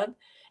the pub,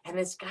 and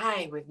this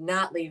guy would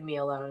not leave me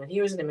alone.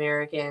 He was an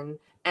American,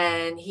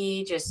 and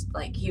he just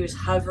he was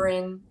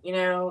hovering,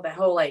 that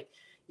whole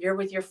you're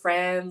with your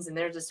friends and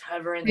they're just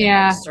hovering,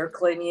 they're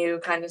circling you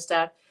kind of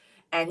stuff.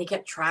 And he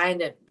kept trying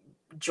to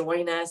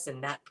join us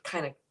and that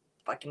kind of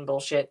fucking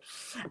bullshit.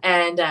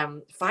 And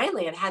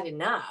finally I'd had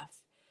enough.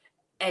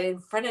 And in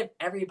front of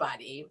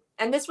everybody,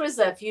 and this was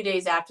a few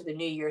days after the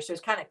New Year, so it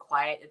was kind of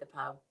quiet at the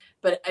pub,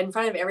 but in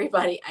front of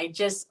everybody, I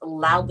just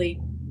loudly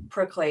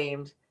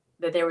proclaimed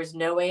that there was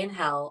no way in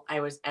hell I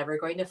was ever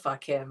going to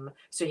fuck him,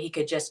 so he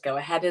could just go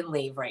ahead and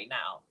leave right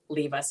now.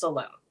 Leave us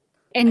alone.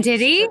 And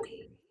did he?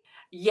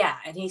 Yeah,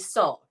 and he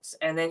sulked,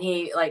 and then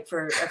he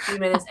for a few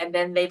minutes, and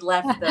then they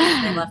left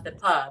the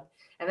pub,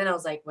 and then I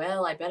was like,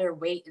 well, I better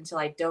wait until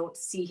I don't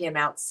see him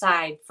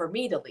outside for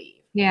me to leave.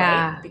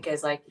 Yeah. Right?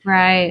 Because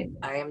right.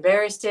 I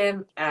embarrassed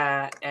him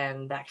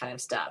and that kind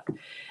of stuff.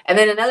 And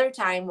then another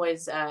time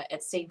was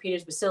at St.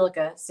 Peter's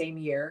Basilica, same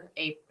year,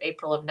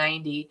 April of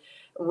 90.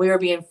 We were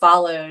being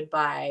followed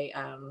by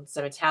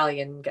some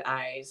Italian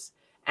guys.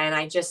 And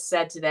I just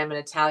said to them in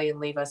Italian,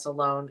 leave us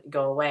alone,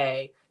 go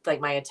away. Like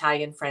my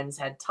Italian friends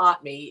had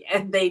taught me,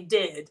 and they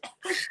did.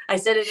 I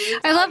said it in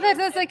Italian. I love that.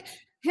 That's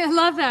I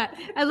love that.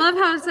 I love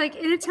how it's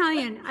in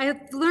Italian. I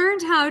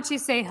learned how to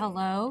say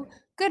hello,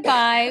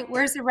 goodbye,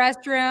 where's the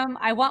restroom,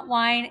 I want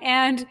wine,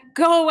 and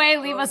go away,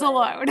 leave us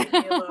alone.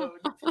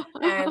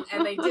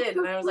 and they did,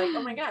 and I was like,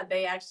 oh my god,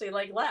 they actually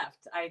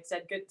left. I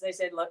said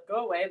look,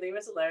 go away, leave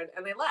us alone,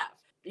 and they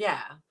left.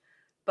 Yeah,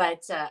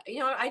 but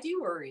I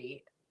do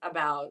worry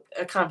about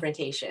a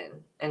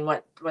confrontation and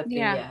what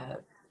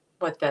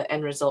the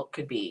end result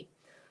could be.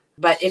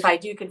 But if I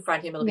do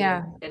confront him,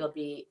 it'll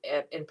be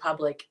in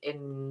public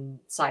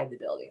inside the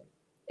building.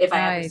 If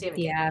I ever see him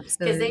again. Yeah,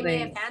 absolutely. Because they may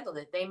have handled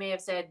it. They may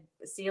have said,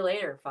 see you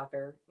later,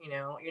 fucker.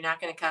 You're not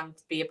going to come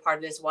to be a part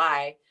of this.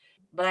 Why?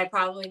 But I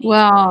probably need to go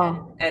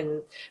ahead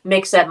and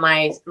mix up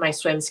my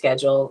swim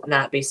schedule,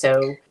 not be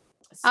so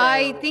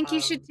I think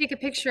you should take a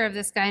picture of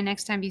this guy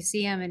next time you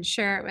see him and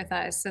share it with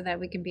us so that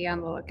we can be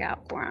on the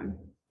lookout for him.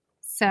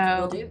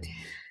 So, will do.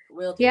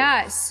 Will do.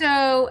 Yeah.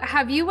 So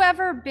have you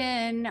ever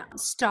been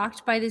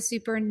stalked by the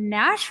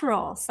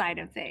supernatural side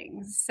of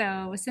things?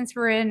 So since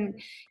we're in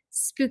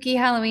spooky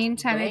Halloween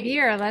time of Right.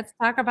 year, let's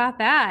talk about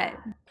that.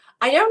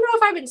 I don't know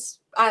if I've been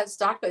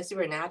stalked by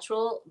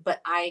supernatural, but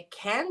I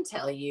can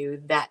tell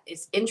you that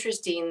it's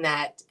interesting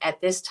that at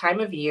this time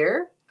of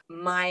year,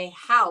 my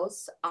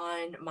house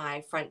on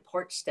my front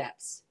porch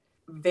steps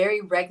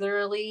very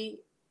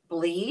regularly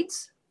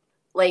bleeds.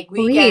 Like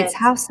Bleeds.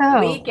 How so?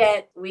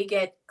 we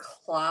get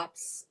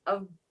clots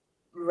of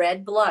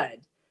red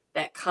blood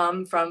that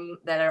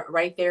are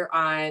right there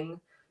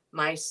on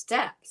my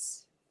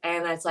steps.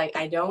 And it's like,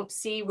 I don't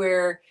see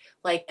where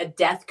like a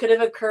death could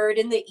have occurred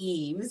in the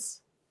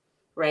eaves,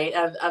 right,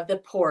 of the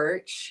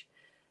porch.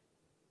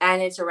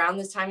 And it's around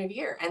this time of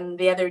year. And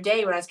the other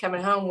day when I was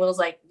coming home, Will's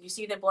like, you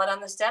see the blood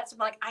on the steps? I'm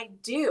like, I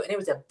do. And it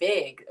was a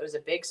big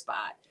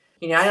spot.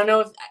 You know, I don't know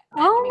if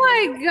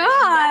my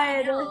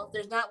God.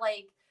 There's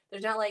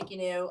not like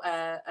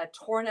a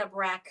torn up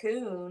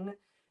raccoon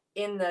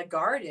in the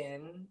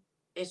garden.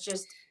 It's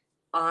just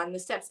on the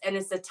steps, and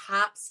it's the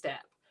top step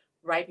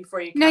right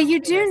before you come. Now you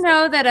do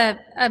know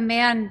that a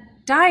man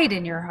died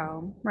in your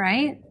home,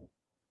 right?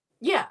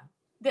 Yeah,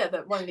 one of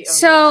the owners.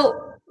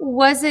 So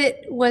was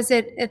it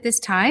at this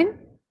time?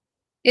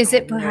 Is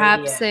it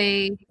perhaps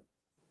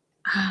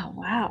oh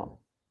wow,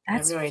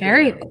 that's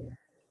very.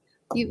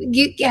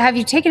 You have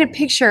you taken a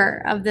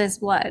picture of this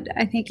blood?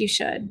 I think you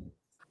should.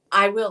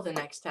 I will the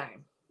next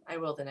time.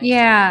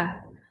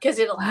 Yeah. Because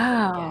it'll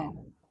happen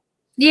again.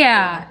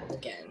 Yeah. It'll happen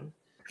again.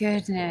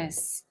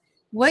 Goodness.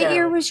 What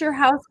year was your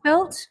house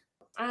built?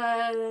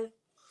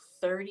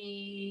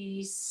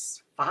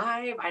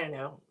 35. I don't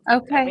know.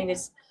 Okay. I mean,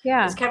 it's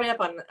coming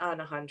up on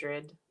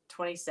 100.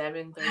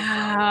 27. 35.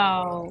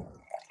 Wow.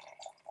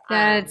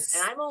 That's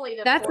and I'm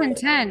only that's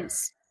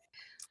intense.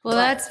 Well,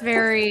 that's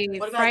very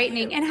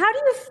frightening. And how do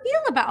you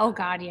feel about? Oh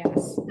God,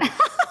 yes.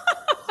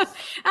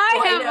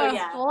 I have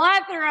a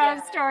plethora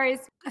of stories.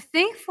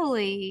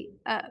 Thankfully,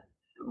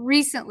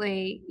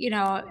 recently, you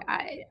know,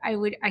 I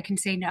can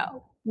say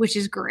no, which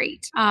is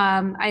great.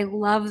 I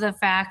love the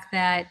fact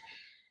that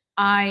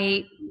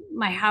my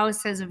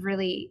house has a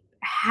really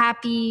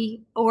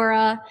happy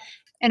aura,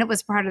 and it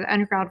was part of the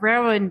Underground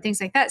Railroad and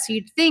things like that. So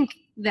you'd think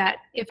that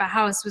if a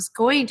house was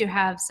going to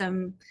have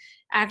some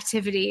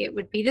activity, it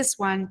would be this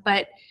one.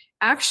 But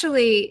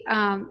actually,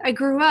 I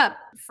grew up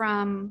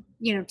from,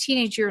 you know,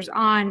 teenage years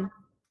on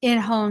in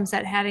homes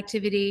that had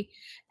activity.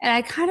 And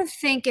I kind of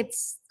think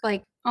it's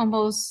like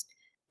almost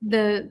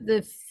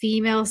the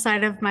female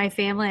side of my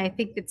family. I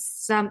think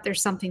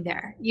there's something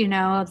there, you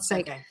know, it's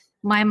like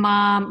my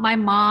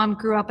mom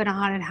grew up in a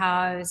haunted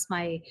house,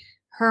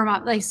 her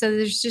mom, like, so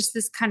there's just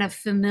this kind of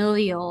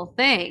familial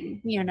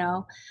thing, you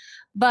know,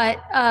 but,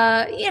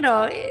 you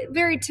know,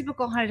 very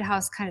typical haunted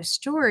house kind of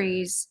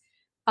stories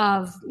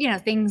of, you know,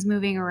 things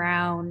moving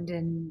around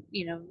and,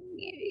 you know,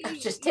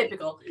 just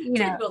typical, you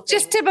know,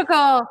 just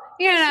typical,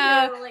 you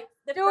know, like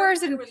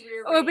doors and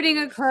opening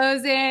and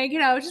closing, you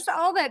know, just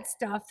all that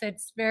stuff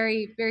that's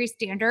very, very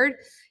standard,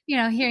 you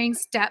know, hearing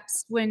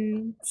steps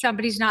when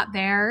somebody's not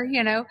there,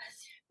 you know.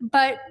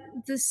 But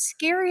the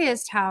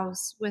scariest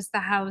house was the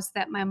house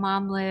that my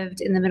mom lived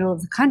in the middle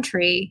of the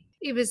country.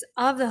 It was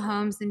of the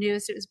homes, the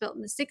newest. It was built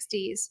in the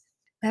 60s.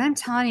 But I'm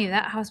telling you,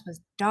 that house was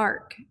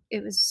dark.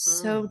 It was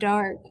so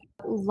dark.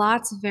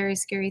 Lots of very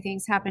scary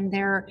things happened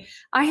there.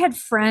 I had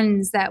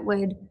friends that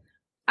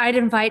I'd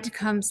invite to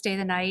come stay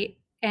the night,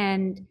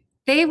 and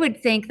they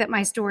would think that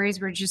my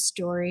stories were just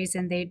stories,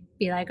 and they'd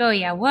be like, oh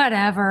yeah,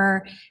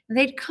 whatever. And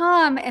they'd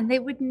come and they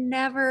would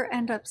never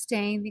end up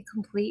staying the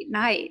complete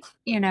night,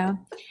 you know.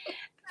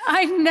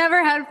 I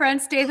never had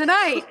friends stay the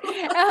night.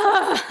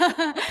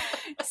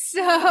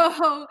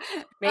 So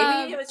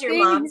maybe it was your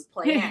mom's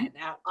plan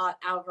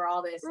over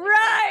all this.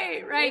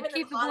 Right.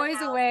 Keep the boys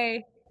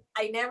away.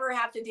 I never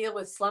have to deal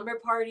with slumber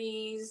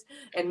parties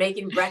and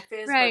making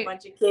breakfast for a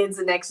bunch of kids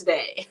the next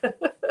day.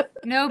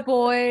 No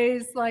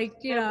boys, like,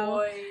 you know.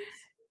 Boys.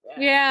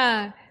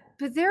 Yeah.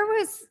 But there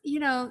was, you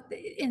know,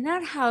 in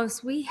that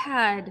house we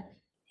had,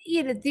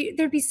 you know,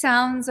 there'd be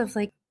sounds of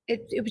like,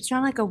 it would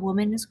sound like a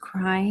woman is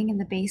crying in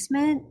the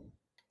basement.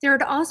 There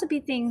would also be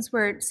things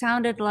where it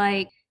sounded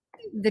like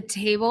the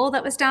table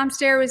that was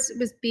downstairs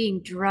was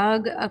being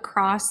drug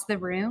across the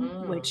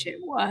room, which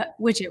it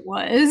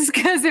was,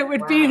 because it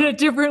would be in a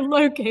different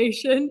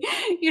location,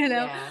 you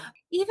know.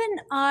 Even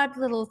odd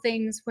little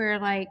things where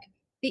like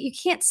that you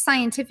can't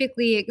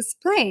scientifically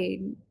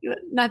explain.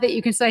 Not that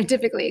you can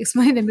scientifically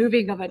explain the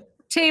moving of a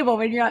table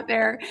when you're not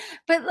there,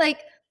 but like,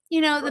 you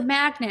know, the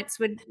magnets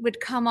would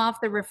come off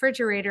the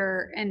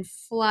refrigerator and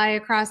fly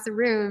across the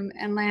room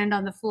and land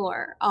on the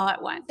floor all at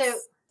once. So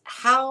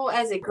how,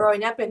 as it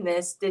growing up in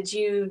this, did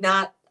you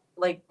not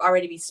like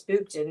already be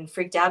spooked and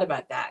freaked out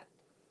about that?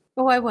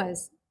 Oh, I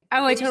was.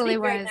 Oh, I totally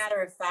was. Very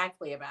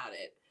matter-of-factly about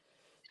it.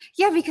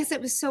 Yeah, because it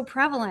was so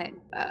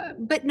prevalent.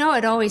 But no,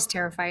 it always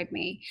terrified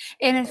me.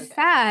 And in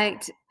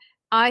fact,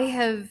 I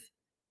have,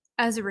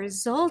 as a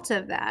result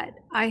of that,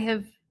 I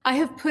have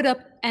put up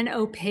an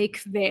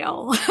opaque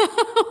veil.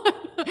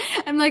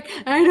 I'm like,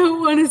 I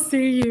don't want to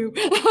see you.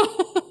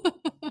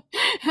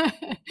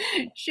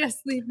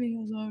 Just leave me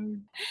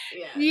alone.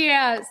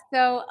 Yeah.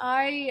 So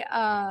I'm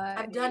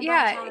done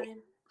my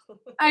time.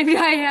 I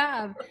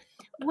have.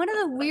 One of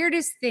the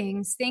weirdest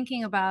things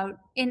thinking about,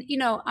 and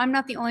I'm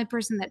not the only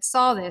person that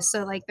saw this,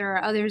 so like there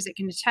are others that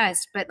can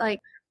attest, but like,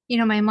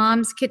 my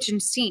mom's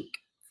kitchen sink,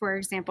 for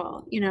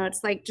example,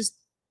 it's like just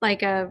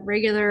like a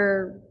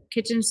regular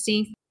kitchen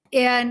sink.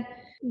 And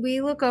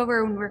we look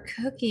over when we're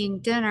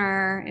cooking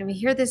dinner and we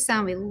hear this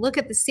sound, we look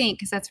at the sink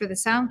because that's where the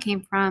sound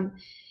came from.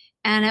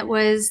 And it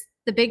was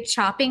the big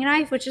chopping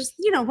knife, which is,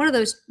 one of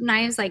those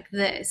knives like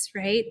this,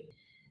 right?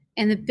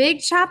 And the big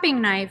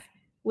chopping knife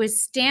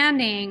was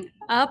standing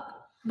up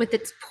with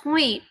its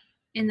point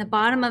in the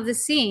bottom of the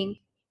sink,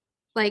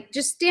 like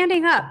just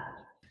standing up,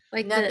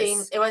 like nothing.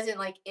 This. It wasn't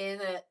like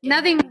in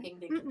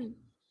nothing.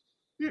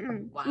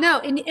 Wow. No,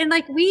 and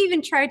like we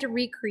even tried to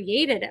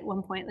recreate it at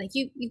one point. Like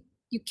you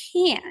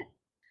can't.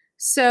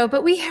 So,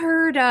 but we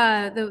heard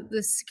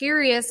the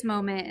scariest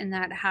moment in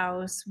that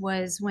house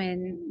was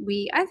when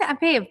I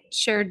may have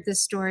shared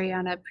this story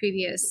on a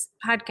previous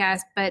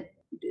podcast, but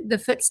the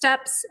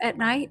footsteps at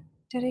night.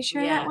 Did I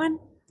share that one?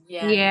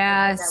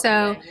 Yeah.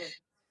 So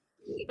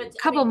but a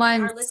couple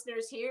months. Our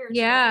listeners here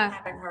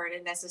haven't heard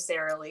it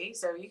necessarily,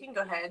 so you can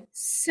go ahead.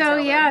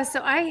 So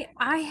so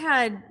I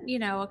had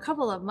a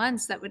couple of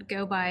months that would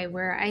go by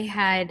where I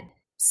had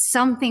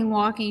something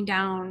walking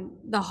down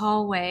the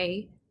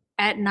hallway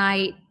at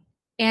night,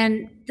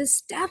 and the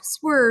steps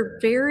were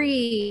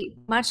very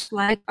much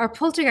like our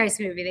Poltergeist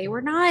movie. They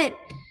were not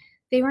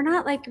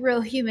like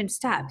real human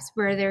steps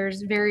where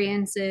there's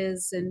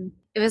variances, and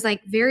it was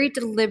like very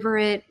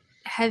deliberate,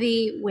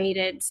 heavy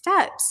weighted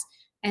steps.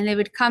 And they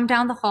would come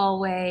down the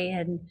hallway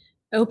and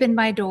open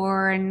my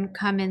door and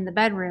come in the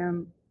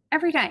bedroom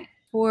every night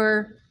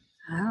for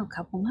a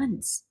couple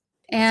months.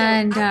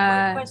 And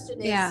my question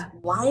is,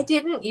 why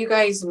didn't you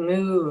guys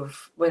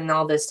move when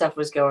all this stuff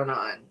was going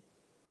on?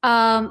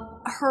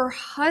 Her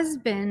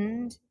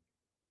husband,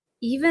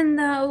 even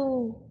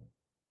though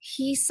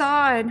he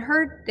saw and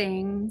heard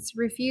things,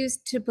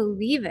 refused to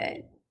believe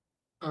it.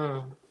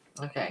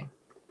 Okay.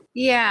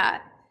 Yeah.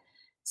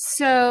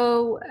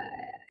 So,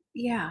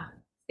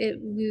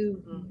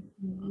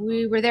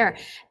 we were there.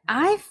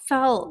 I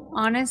felt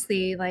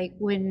honestly like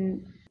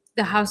when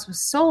the house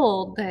was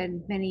sold,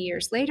 then many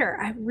years later,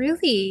 I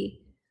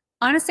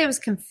was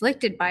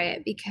conflicted by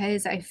it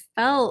because I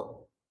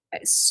felt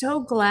so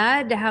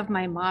glad to have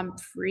my mom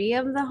free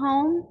of the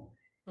home,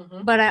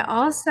 but I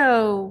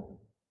also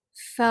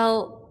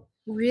felt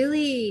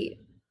really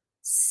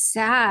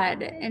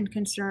sad and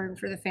concerned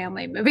for the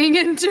family moving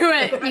into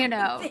it. I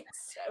think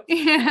so.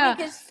 Yeah.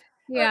 Because,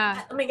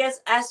 let me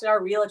ask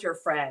our realtor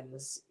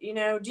friends,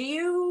 do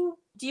you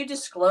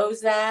disclose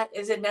that?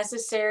 Is it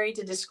necessary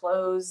to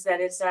disclose that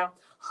it's a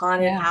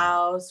haunted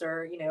house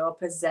or, a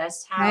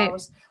possessed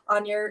house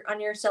on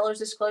your seller's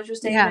disclosure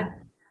statement? Yeah.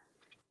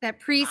 That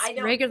priests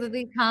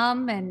regularly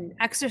come and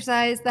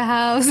exorcise the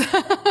house.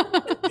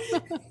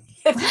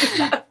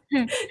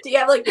 Do you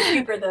have like the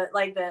keeper, the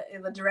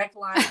direct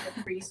line,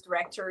 the priest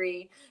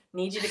directory,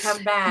 need you to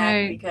come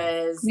back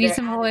because need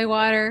some holy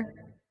water.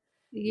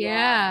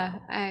 Yeah.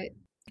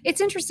 It's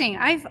interesting.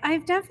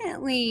 I've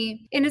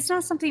definitely, and it's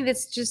not something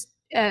that's just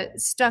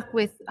stuck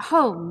with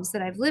homes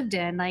that I've lived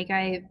in. Like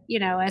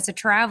as a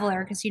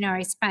traveler, because,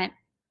 I spent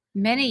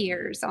many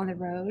years on the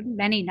road,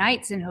 many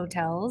nights in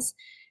hotels,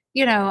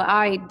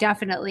 I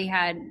definitely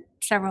had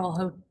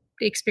several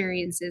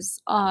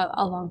experiences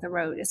along the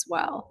road as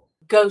well.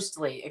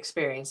 Ghostly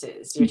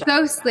experiences.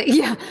 Ghostly,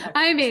 yeah.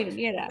 I mean,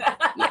 yeah.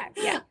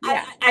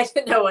 I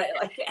didn't know what,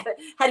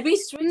 had we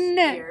switched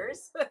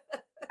gears?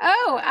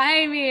 Oh,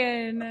 I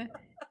mean,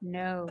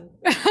 no.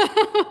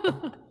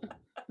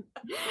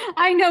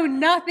 I know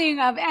nothing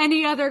of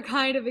any other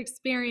kind of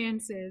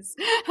experiences.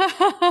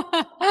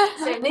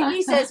 So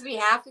Nikki says we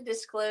have to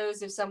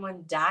disclose if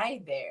someone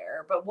died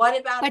there, but what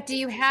about? But do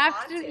you have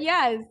haunted? To?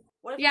 Yes.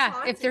 What if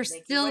if they're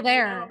Nikki? still what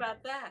there. Do you know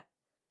about that?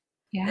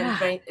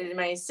 Yeah. And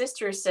my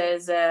sister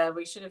says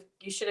you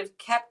should have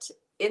kept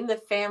in the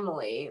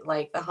family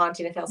like the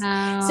Haunting of Hill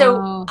House.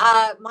 So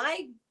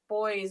my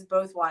boys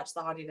both watched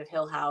The Haunting of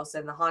Hill House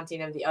and The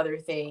Haunting of the Other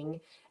Thing,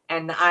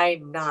 and I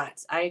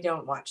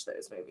don't watch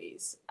those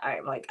movies.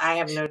 I'm like, I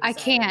have no desire I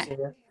can't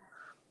to,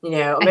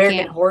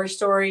 American Horror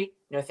Story,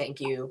 no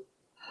thank you.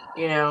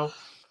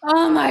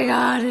 Oh my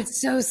God, it's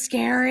so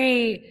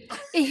scary.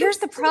 Here's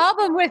the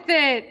problem with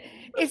it.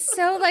 It's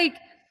so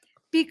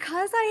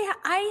because I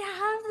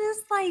have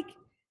this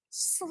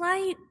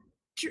slight,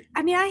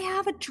 I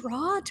have a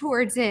draw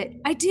towards it.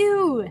 I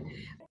do.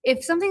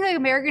 If something like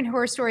American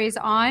Horror Story is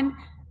on,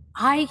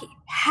 I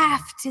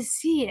have to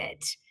see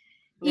it,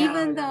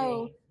 even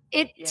though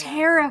it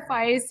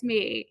terrifies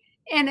me.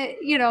 And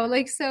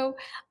it, so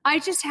I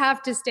just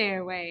have to stay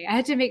away. I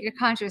had to make a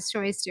conscious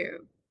choice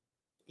to.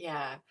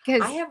 Yeah.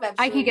 Because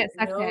I can get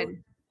sucked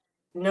in.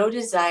 No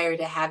desire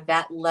to have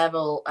that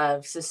level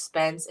of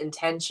suspense and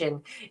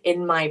tension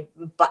in my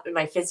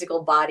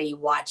physical body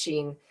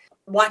watching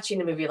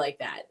watching a movie like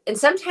that. And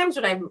sometimes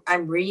when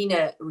I'm reading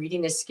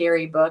a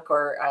scary book,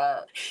 or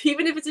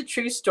even if it's a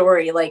true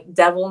story, like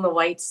Devil in the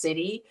White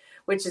City,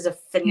 which is a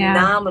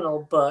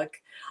phenomenal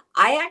book,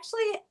 I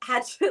actually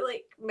had to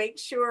like make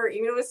sure,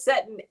 even though it was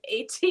set in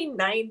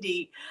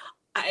 1890,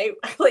 I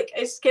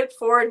skipped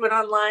forward, went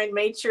online,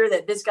 made sure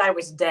that this guy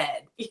was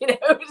dead.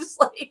 Just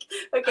like,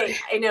 okay,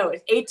 I know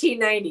it's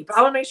 1890, but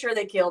I want to make sure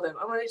they killed him.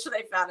 I want to make sure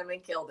they found him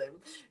and killed him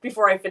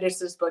before I finish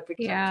this book,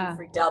 because I'm too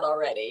freaked out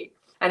already.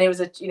 And it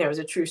was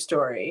a true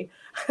story.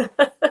 Oh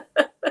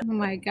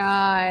my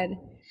God.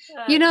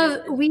 We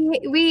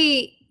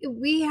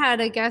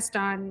had a guest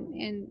on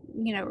in,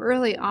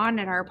 early on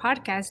in our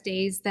podcast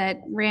days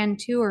that ran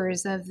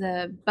tours of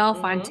the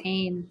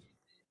Bellefontaine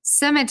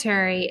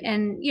Cemetery.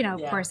 And,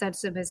 of course,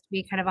 that's supposed to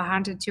be kind of a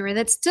haunted tour.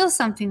 That's still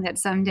something that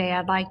someday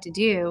I'd like to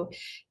do,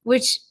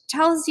 which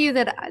tells you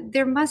that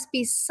there must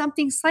be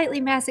something slightly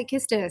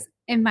masochistic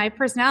in my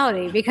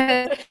personality,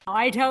 because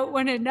I don't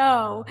want to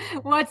know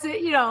what's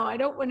it, I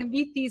don't want to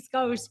meet these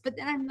ghosts. But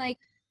then I'm like,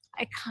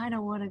 I kind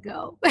of want to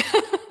go.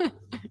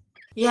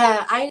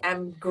 Yeah, I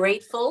am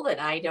grateful that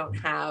I don't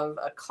have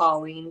a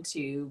calling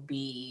to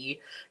be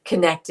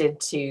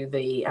connected to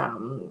the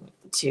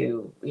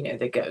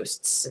the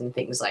ghosts and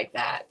things like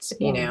that,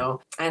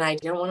 and I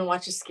don't want to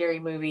watch a scary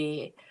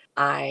movie.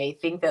 I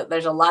think that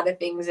there's a lot of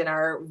things in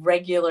our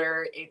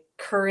regular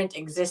current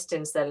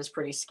existence that is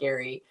pretty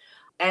scary.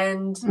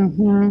 And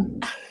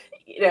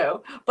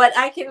but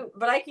I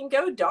can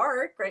go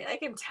dark, right? I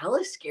can tell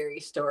a scary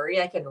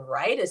story. I can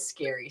write a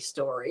scary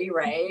story,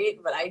 right?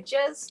 But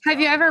have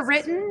you ever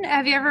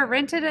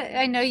rented it?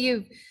 I know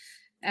you,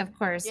 of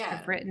course,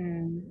 have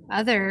written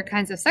other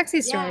kinds of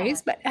sexy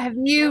stories, but have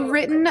you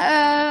written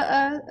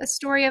a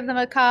story of the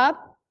macabre?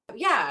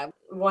 Yeah,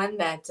 one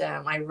that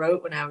I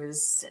wrote when I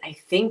was, I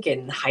think,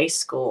 in high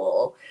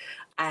school,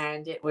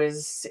 and it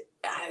was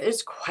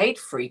quite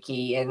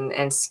freaky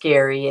and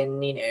scary,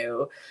 and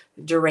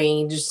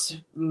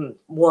deranged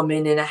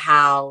woman in a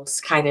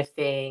house kind of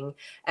thing.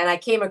 And I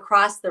came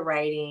across the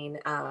writing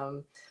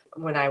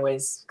when I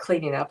was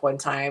cleaning up one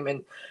time,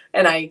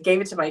 and I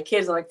gave it to my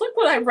kids. I'm like, look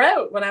what I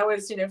wrote when I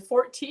was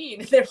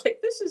 14. They're like,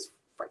 this is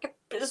freaking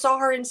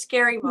bizarre and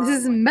scary, Mom.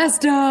 This is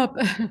messed up.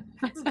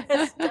 It's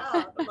messed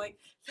up. I'm like,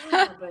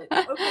 yeah,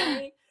 but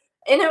okay.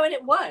 And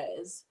it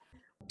was.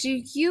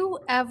 Do you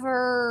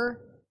ever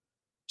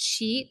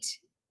cheat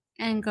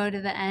and go to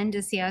the end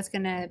to see how it's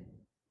gonna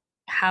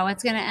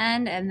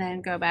end, and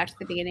then go back to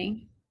the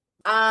beginning?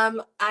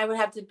 I would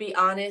have to be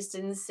honest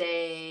and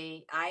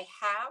say I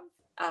have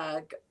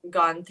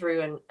gone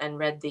through and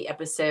read the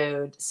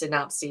episode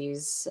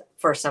synopses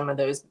for some of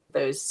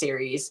those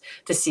series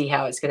to see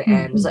how it's going to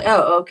end. It's like,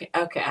 oh,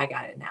 okay, I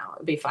got it now.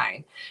 It'll be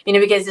fine.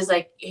 Because it's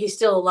like, he's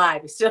still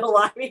alive.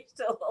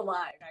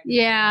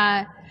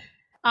 Yeah.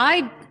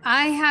 I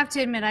have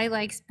to admit, I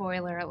like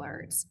spoiler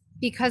alerts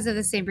because of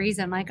the same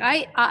reason. Like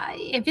I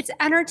if it's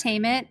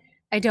entertainment,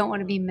 I don't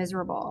want to be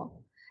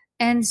miserable.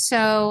 And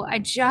so I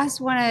just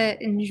want to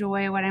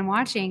enjoy what I'm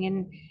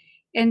watching.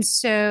 And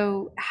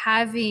so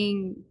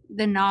having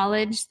the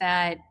knowledge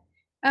that,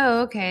 oh,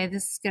 okay,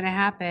 this is going to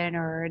happen,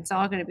 or it's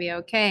all going to be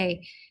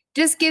okay,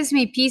 just gives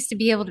me peace to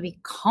be able to be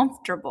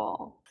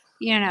comfortable,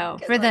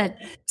 for the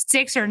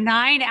 6 or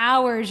 9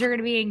 hours you're going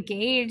to be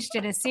engaged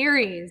in a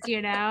series,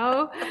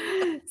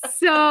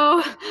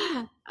 So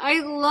I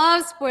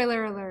love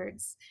spoiler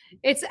alerts.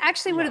 It's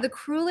actually one of the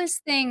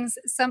cruelest things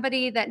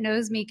somebody that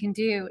knows me can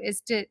do,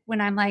 is to, when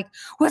I'm like,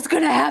 what's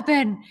going to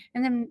happen?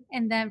 And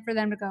then for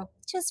them to go,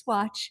 just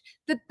watch.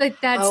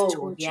 That's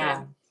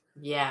torture.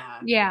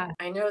 Yeah.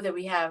 I know that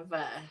we have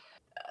a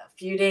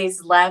few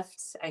days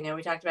left. I know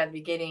we talked about at the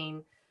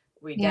beginning.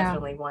 We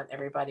definitely want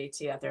everybody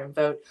to get out there and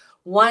vote.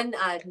 One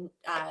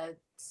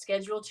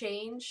schedule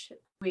change.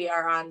 We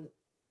are on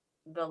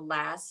the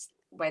last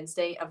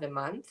Wednesday of the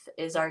month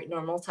is our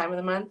normal time of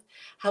the month.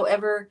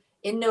 However,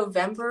 in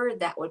November,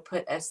 that would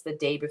put us the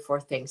day before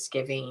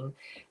Thanksgiving.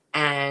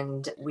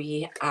 And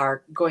we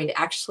are going to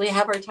actually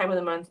have our time of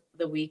the month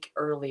the week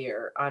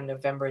earlier on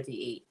November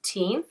the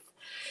 18th.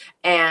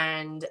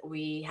 And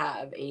we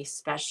have a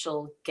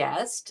special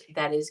guest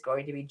that is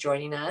going to be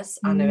joining us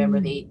on November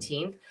the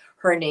 18th.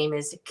 Her name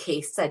is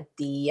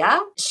Quesadilla.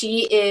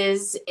 She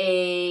is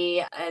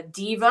a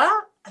diva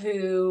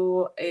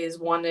who is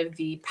one of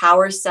the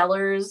power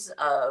sellers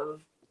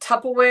of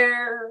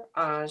Tupperware.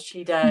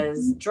 She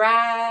does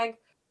drag,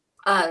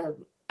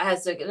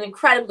 as an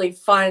incredibly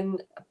fun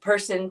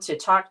person to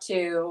talk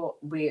to.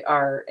 We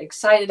are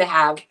excited to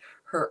have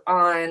her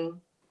on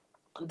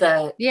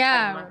the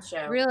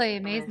show. Really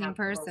amazing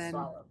person.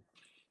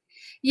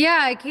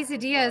 Yeah,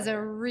 Quesadilla is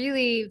a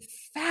really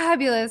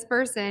fabulous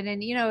person.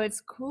 And,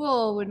 it's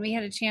cool when we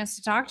had a chance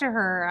to talk to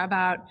her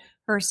about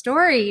her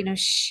story.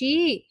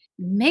 She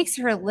makes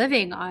her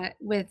living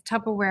with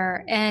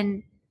Tupperware.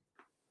 And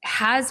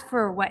has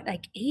for what,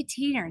 like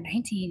 18 or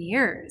 19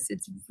 years.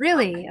 It's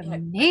really Yeah,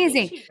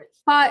 amazing. 18,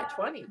 But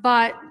 20.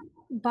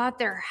 bought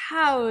their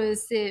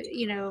house, it,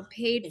 you know,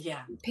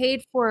 Yeah.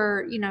 paid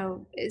for, you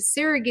know,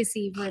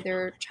 surrogacy for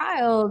their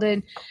child,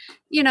 and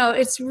you know,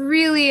 it's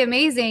really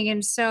amazing.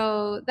 And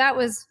so that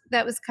was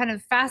kind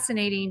of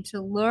fascinating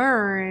to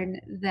learn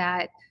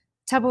that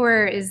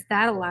Tupperware is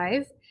that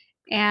alive,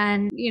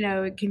 and you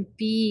know, it can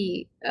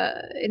be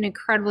an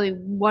incredibly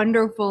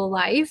wonderful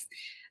life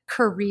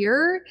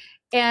career.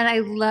 And I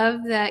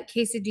love that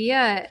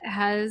Quesadilla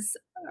has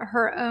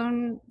her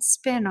own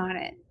spin on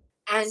it.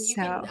 And you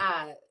can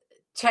So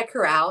check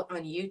her out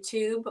on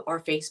YouTube or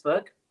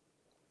Facebook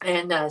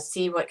and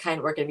see what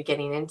kind we're going to be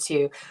getting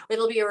into.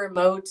 It'll be a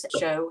remote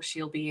show.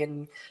 She'll be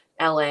in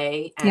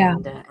LA, yeah,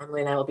 and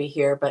Emily and I will be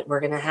here, but we're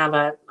going to have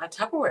a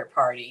Tupperware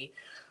party,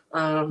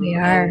 we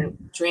are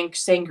and drink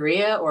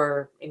sangria,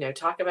 or, you know,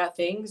 talk about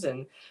things.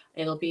 And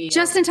it'll be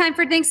just in time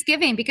for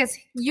Thanksgiving, because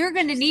you're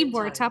going to just need in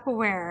more time.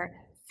 Tupperware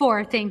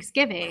for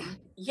Thanksgiving.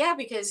 Yeah,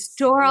 because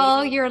Store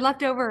all maybe your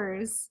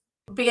leftovers.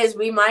 because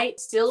we might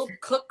still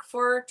cook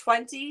for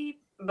 20,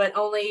 but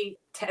only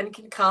 10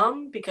 can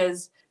come,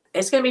 because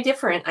it's going to be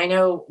different. I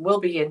know we'll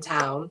be in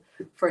town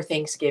for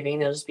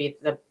Thanksgiving. It'll just be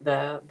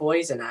the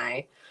boys and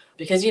I,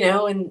 because, you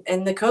know,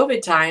 in the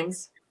COVID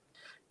times,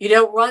 you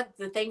don't want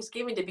the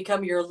Thanksgiving to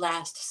become your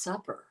last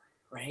supper,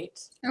 right?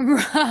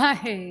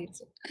 Right.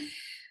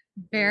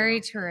 Very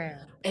Yeah. true.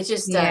 It's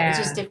just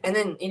Yeah. and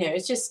then, you know,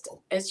 it's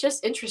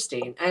just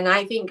interesting. And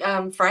I think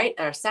Friday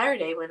or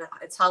Saturday, when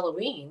it's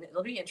Halloween,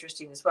 it'll be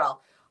interesting as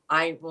well.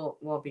 I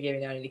won't be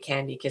giving out any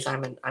candy, because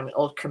I'm an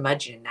old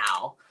curmudgeon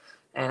now,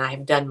 and I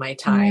have done my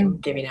time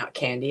giving out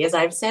candy, as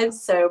I've said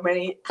so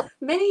many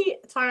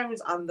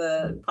times on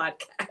the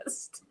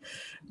podcast.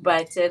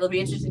 But it'll be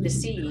interesting to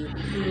see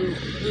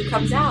who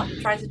comes out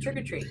and tries to trick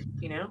or treat.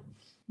 You know,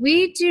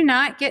 We do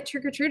not get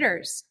trick or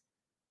treaters.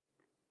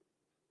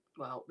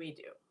 well, we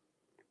do.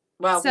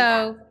 Well,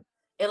 So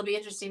it'll be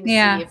interesting to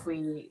yeah,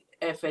 see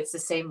if it's the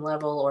same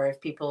level, or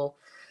if people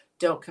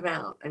don't come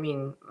out. I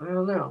mean, I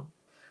don't know.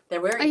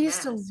 They're wearing I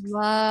used to masks.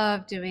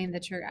 love doing the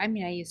trick. I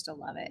mean, I used to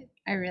love it.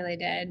 I really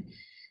did.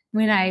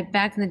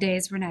 Back in the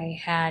days when I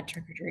had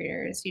trick or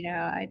treaters, you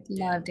know, I'd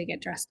love to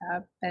get dressed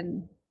up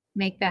and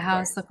make the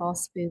house look all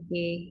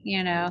spooky,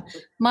 you know.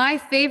 My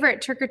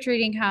favorite trick or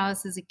treating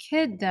house as a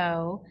kid,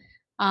 though,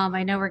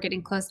 I know we're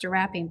getting close to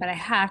wrapping, but I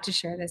have to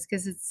share this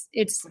because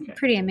it's Okay.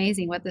 pretty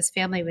amazing what this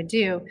family would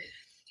do.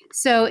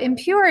 So in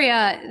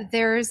Peoria,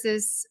 there's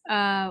this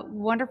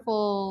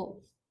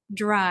wonderful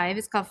drive.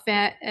 It's called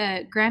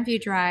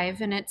Grandview Drive,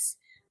 and it's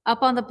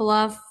up on the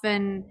bluff,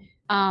 and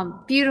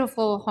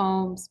beautiful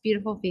homes,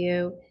 beautiful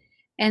view.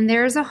 And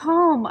there's a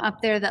home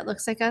up there that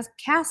looks like a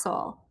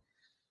castle.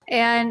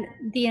 And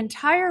the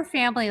entire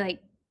family, like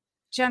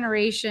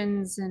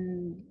generations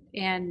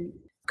and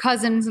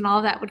cousins and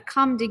all that, would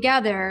come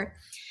together,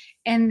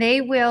 and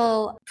they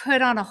will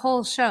put on a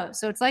whole show.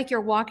 So it's like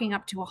you're walking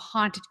up to a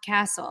haunted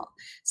castle.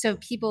 So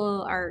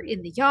people are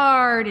in the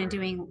yard and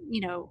doing,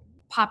 you know,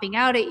 popping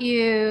out at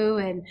you,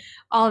 and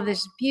all of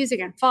this music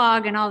and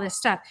fog and all this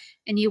stuff.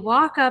 And you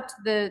walk up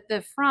to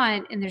the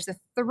front, and there's a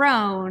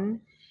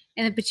throne,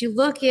 but you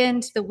look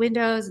into the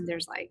windows, and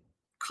there's like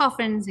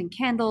coffins and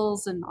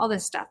candles and all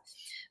this stuff.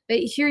 But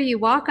here you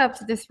walk up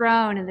to the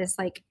throne, and this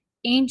like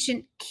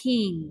ancient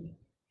king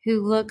who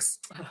looks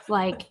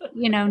like,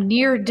 you know,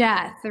 near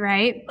death,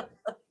 right?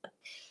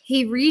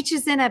 He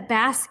reaches in a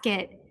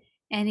basket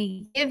and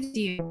he gives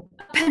you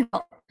a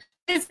pencil.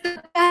 It's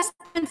the best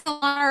pencil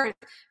on earth,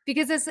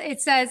 because it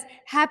says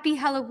 "Happy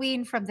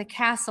Halloween from the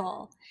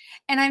Castle,"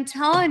 and I'm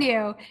telling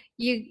you,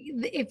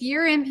 if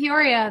you're in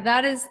Peoria,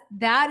 that is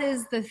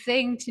the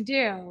thing to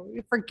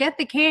do. Forget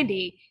the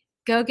candy,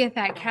 go get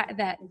that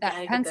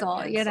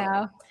pencil. You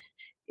know,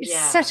 it's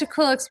such a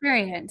cool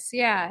experience.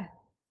 Yeah.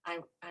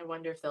 I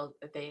wonder if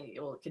they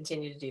will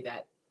continue to do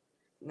that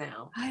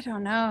now. I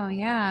don't know.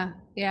 Yeah.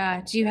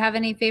 Yeah. Do you have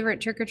any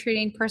favorite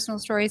trick-or-treating personal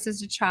stories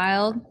as a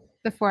child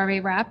before we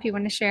wrap? You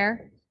want to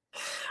share?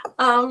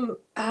 No,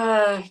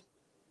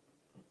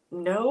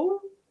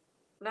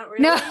 not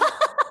really. No.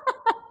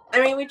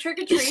 I mean, we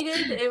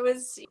trick-or-treated.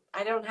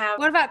 I don't have.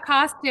 What about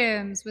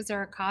costumes? Was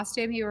there a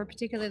costume you were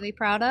particularly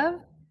proud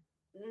of?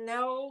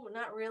 No,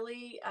 not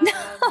really.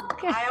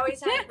 Okay. I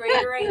always had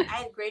I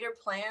had greater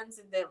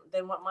plans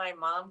than what my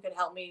mom could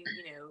help me,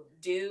 you know,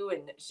 do.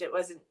 And it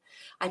wasn't,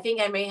 I think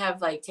I may have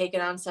like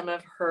taken on some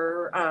of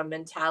her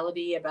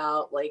mentality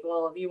about like,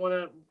 well, if you want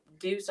to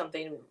do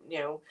something, you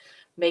know,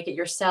 make it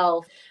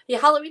yourself. Yeah,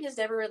 Halloween has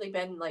never really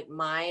been like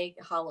my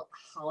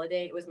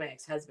holiday. It was my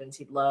ex-husband's.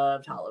 He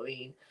loved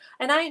Halloween.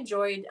 And I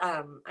enjoyed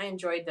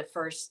the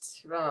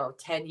first 10,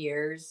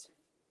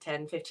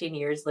 15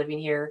 years living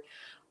here,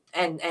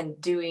 and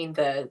doing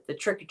the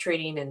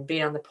trick-or-treating and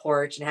being on the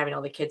porch and having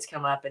all the kids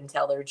come up and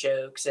tell their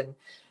jokes, and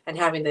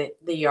having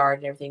the yard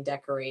and everything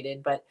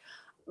decorated. But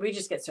we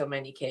just get so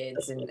many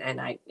kids, and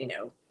I, you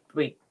know,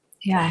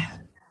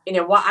 you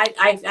know what,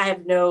 I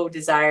have no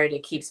desire to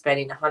keep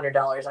spending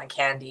 $100 on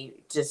candy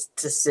just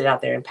to sit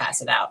out there and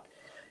pass it out.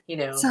 you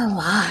know. It's a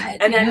lot.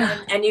 And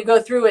then and you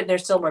go through it and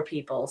there's still more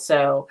people.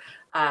 So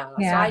so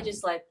Yeah.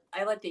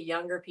 I let the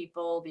younger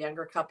people, the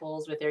younger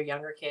couples with their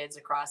younger kids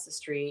across the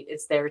street.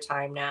 It's their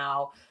time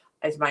now.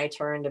 It's my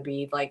turn to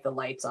be like the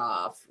lights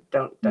off.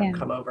 Don't Yeah.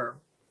 come over.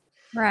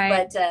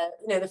 Right. But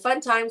you know, the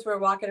fun times we're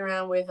walking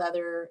around with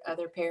other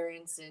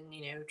parents and,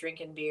 you know,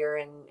 drinking beer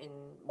and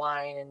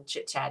wine and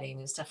chit chatting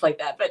and stuff like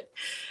that. But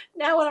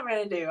now what I'm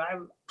gonna do,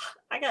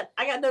 I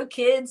got no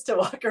kids to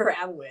walk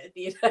around with,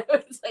 you know.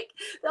 It's like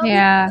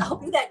I'll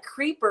be that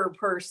creeper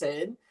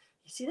person.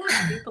 You see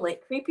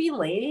that creepy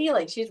lady?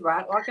 Like she's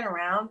walking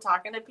around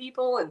talking to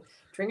people and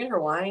drinking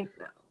her wine.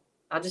 No,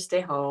 I'll just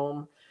stay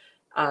home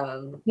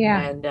and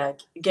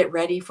get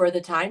ready for the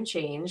time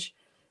change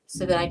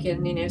so that I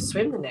can, you know,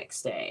 swim the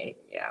next day.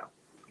 Yeah.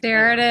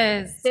 There it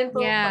is.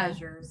 Simple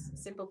pleasures.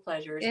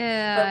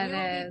 Yeah, But we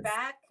will be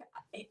back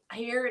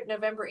here at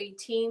November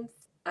 18th.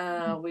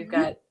 We've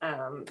got,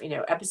 you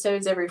know,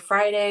 episodes every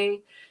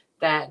Friday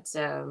that,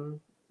 you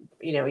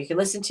know, you can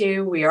listen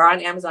to. We are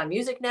on Amazon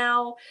Music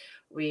now.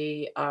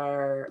 We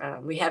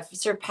have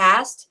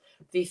surpassed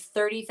the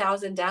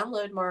 30,000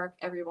 download mark,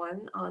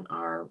 everyone, on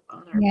our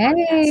podcast.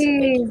 So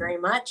thank you very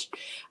much.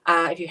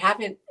 If you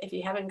haven't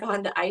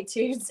gone to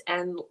iTunes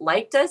and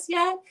liked us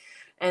yet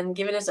and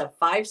given us a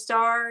 5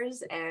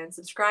 stars and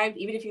subscribed,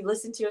 even if you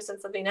listen to us on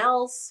something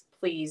else,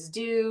 please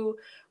do.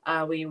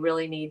 We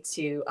really need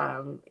to,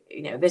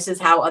 you know, this is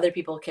how other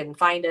people can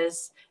find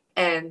us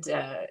and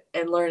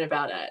learn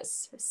about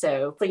us.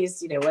 So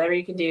please, you know, whatever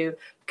you can do,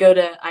 go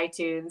to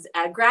iTunes,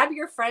 grab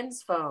your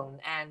friend's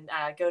phone and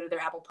go to their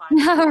Apple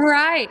Podcast.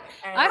 Right.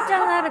 I've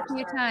done that a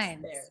few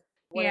times.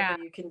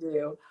 Whatever you can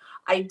do.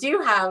 I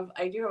do have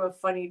a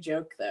funny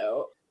joke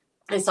though.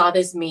 I saw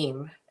this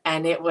meme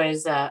and it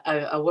was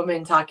a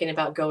woman talking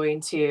about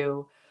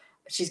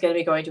she's going to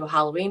be going to a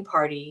Halloween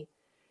party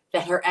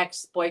that her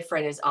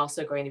ex-boyfriend is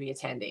also going to be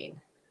attending.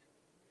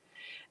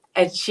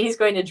 And she's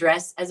going to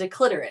dress as a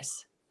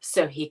clitoris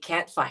so he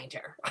can't find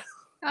her.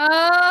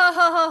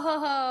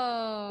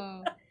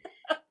 Oh,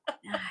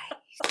 nice.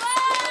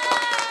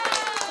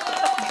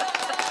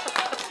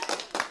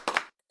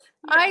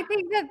 I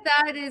think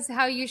that is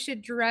how you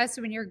should dress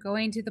when you're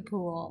going to the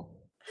pool.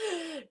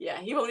 Yeah,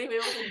 he won't even be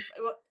able to.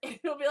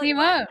 He'll be like, he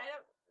won't.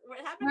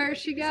 What happened? Where'd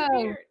she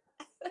go?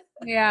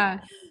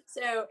 Yeah.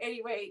 So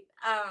anyway,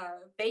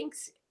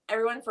 thanks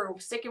everyone for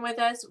sticking with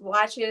us,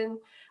 watching,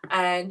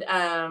 and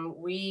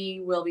we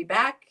will be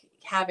back.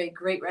 Have a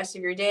great rest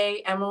of your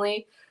day,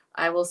 Emily.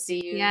 I will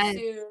see you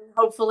soon,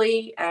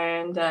 hopefully,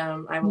 and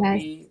I will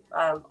be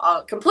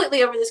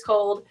completely over this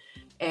cold.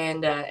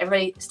 And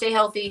everybody, stay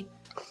healthy,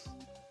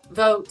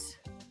 vote.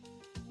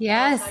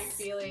 Yes. How you're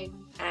feeling,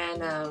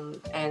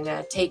 and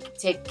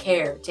take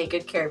care. Take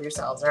good care of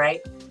yourselves. All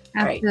right.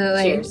 Absolutely. All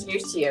right. Cheers.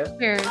 Cheers to you.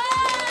 Cheers.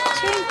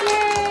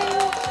 Cheers.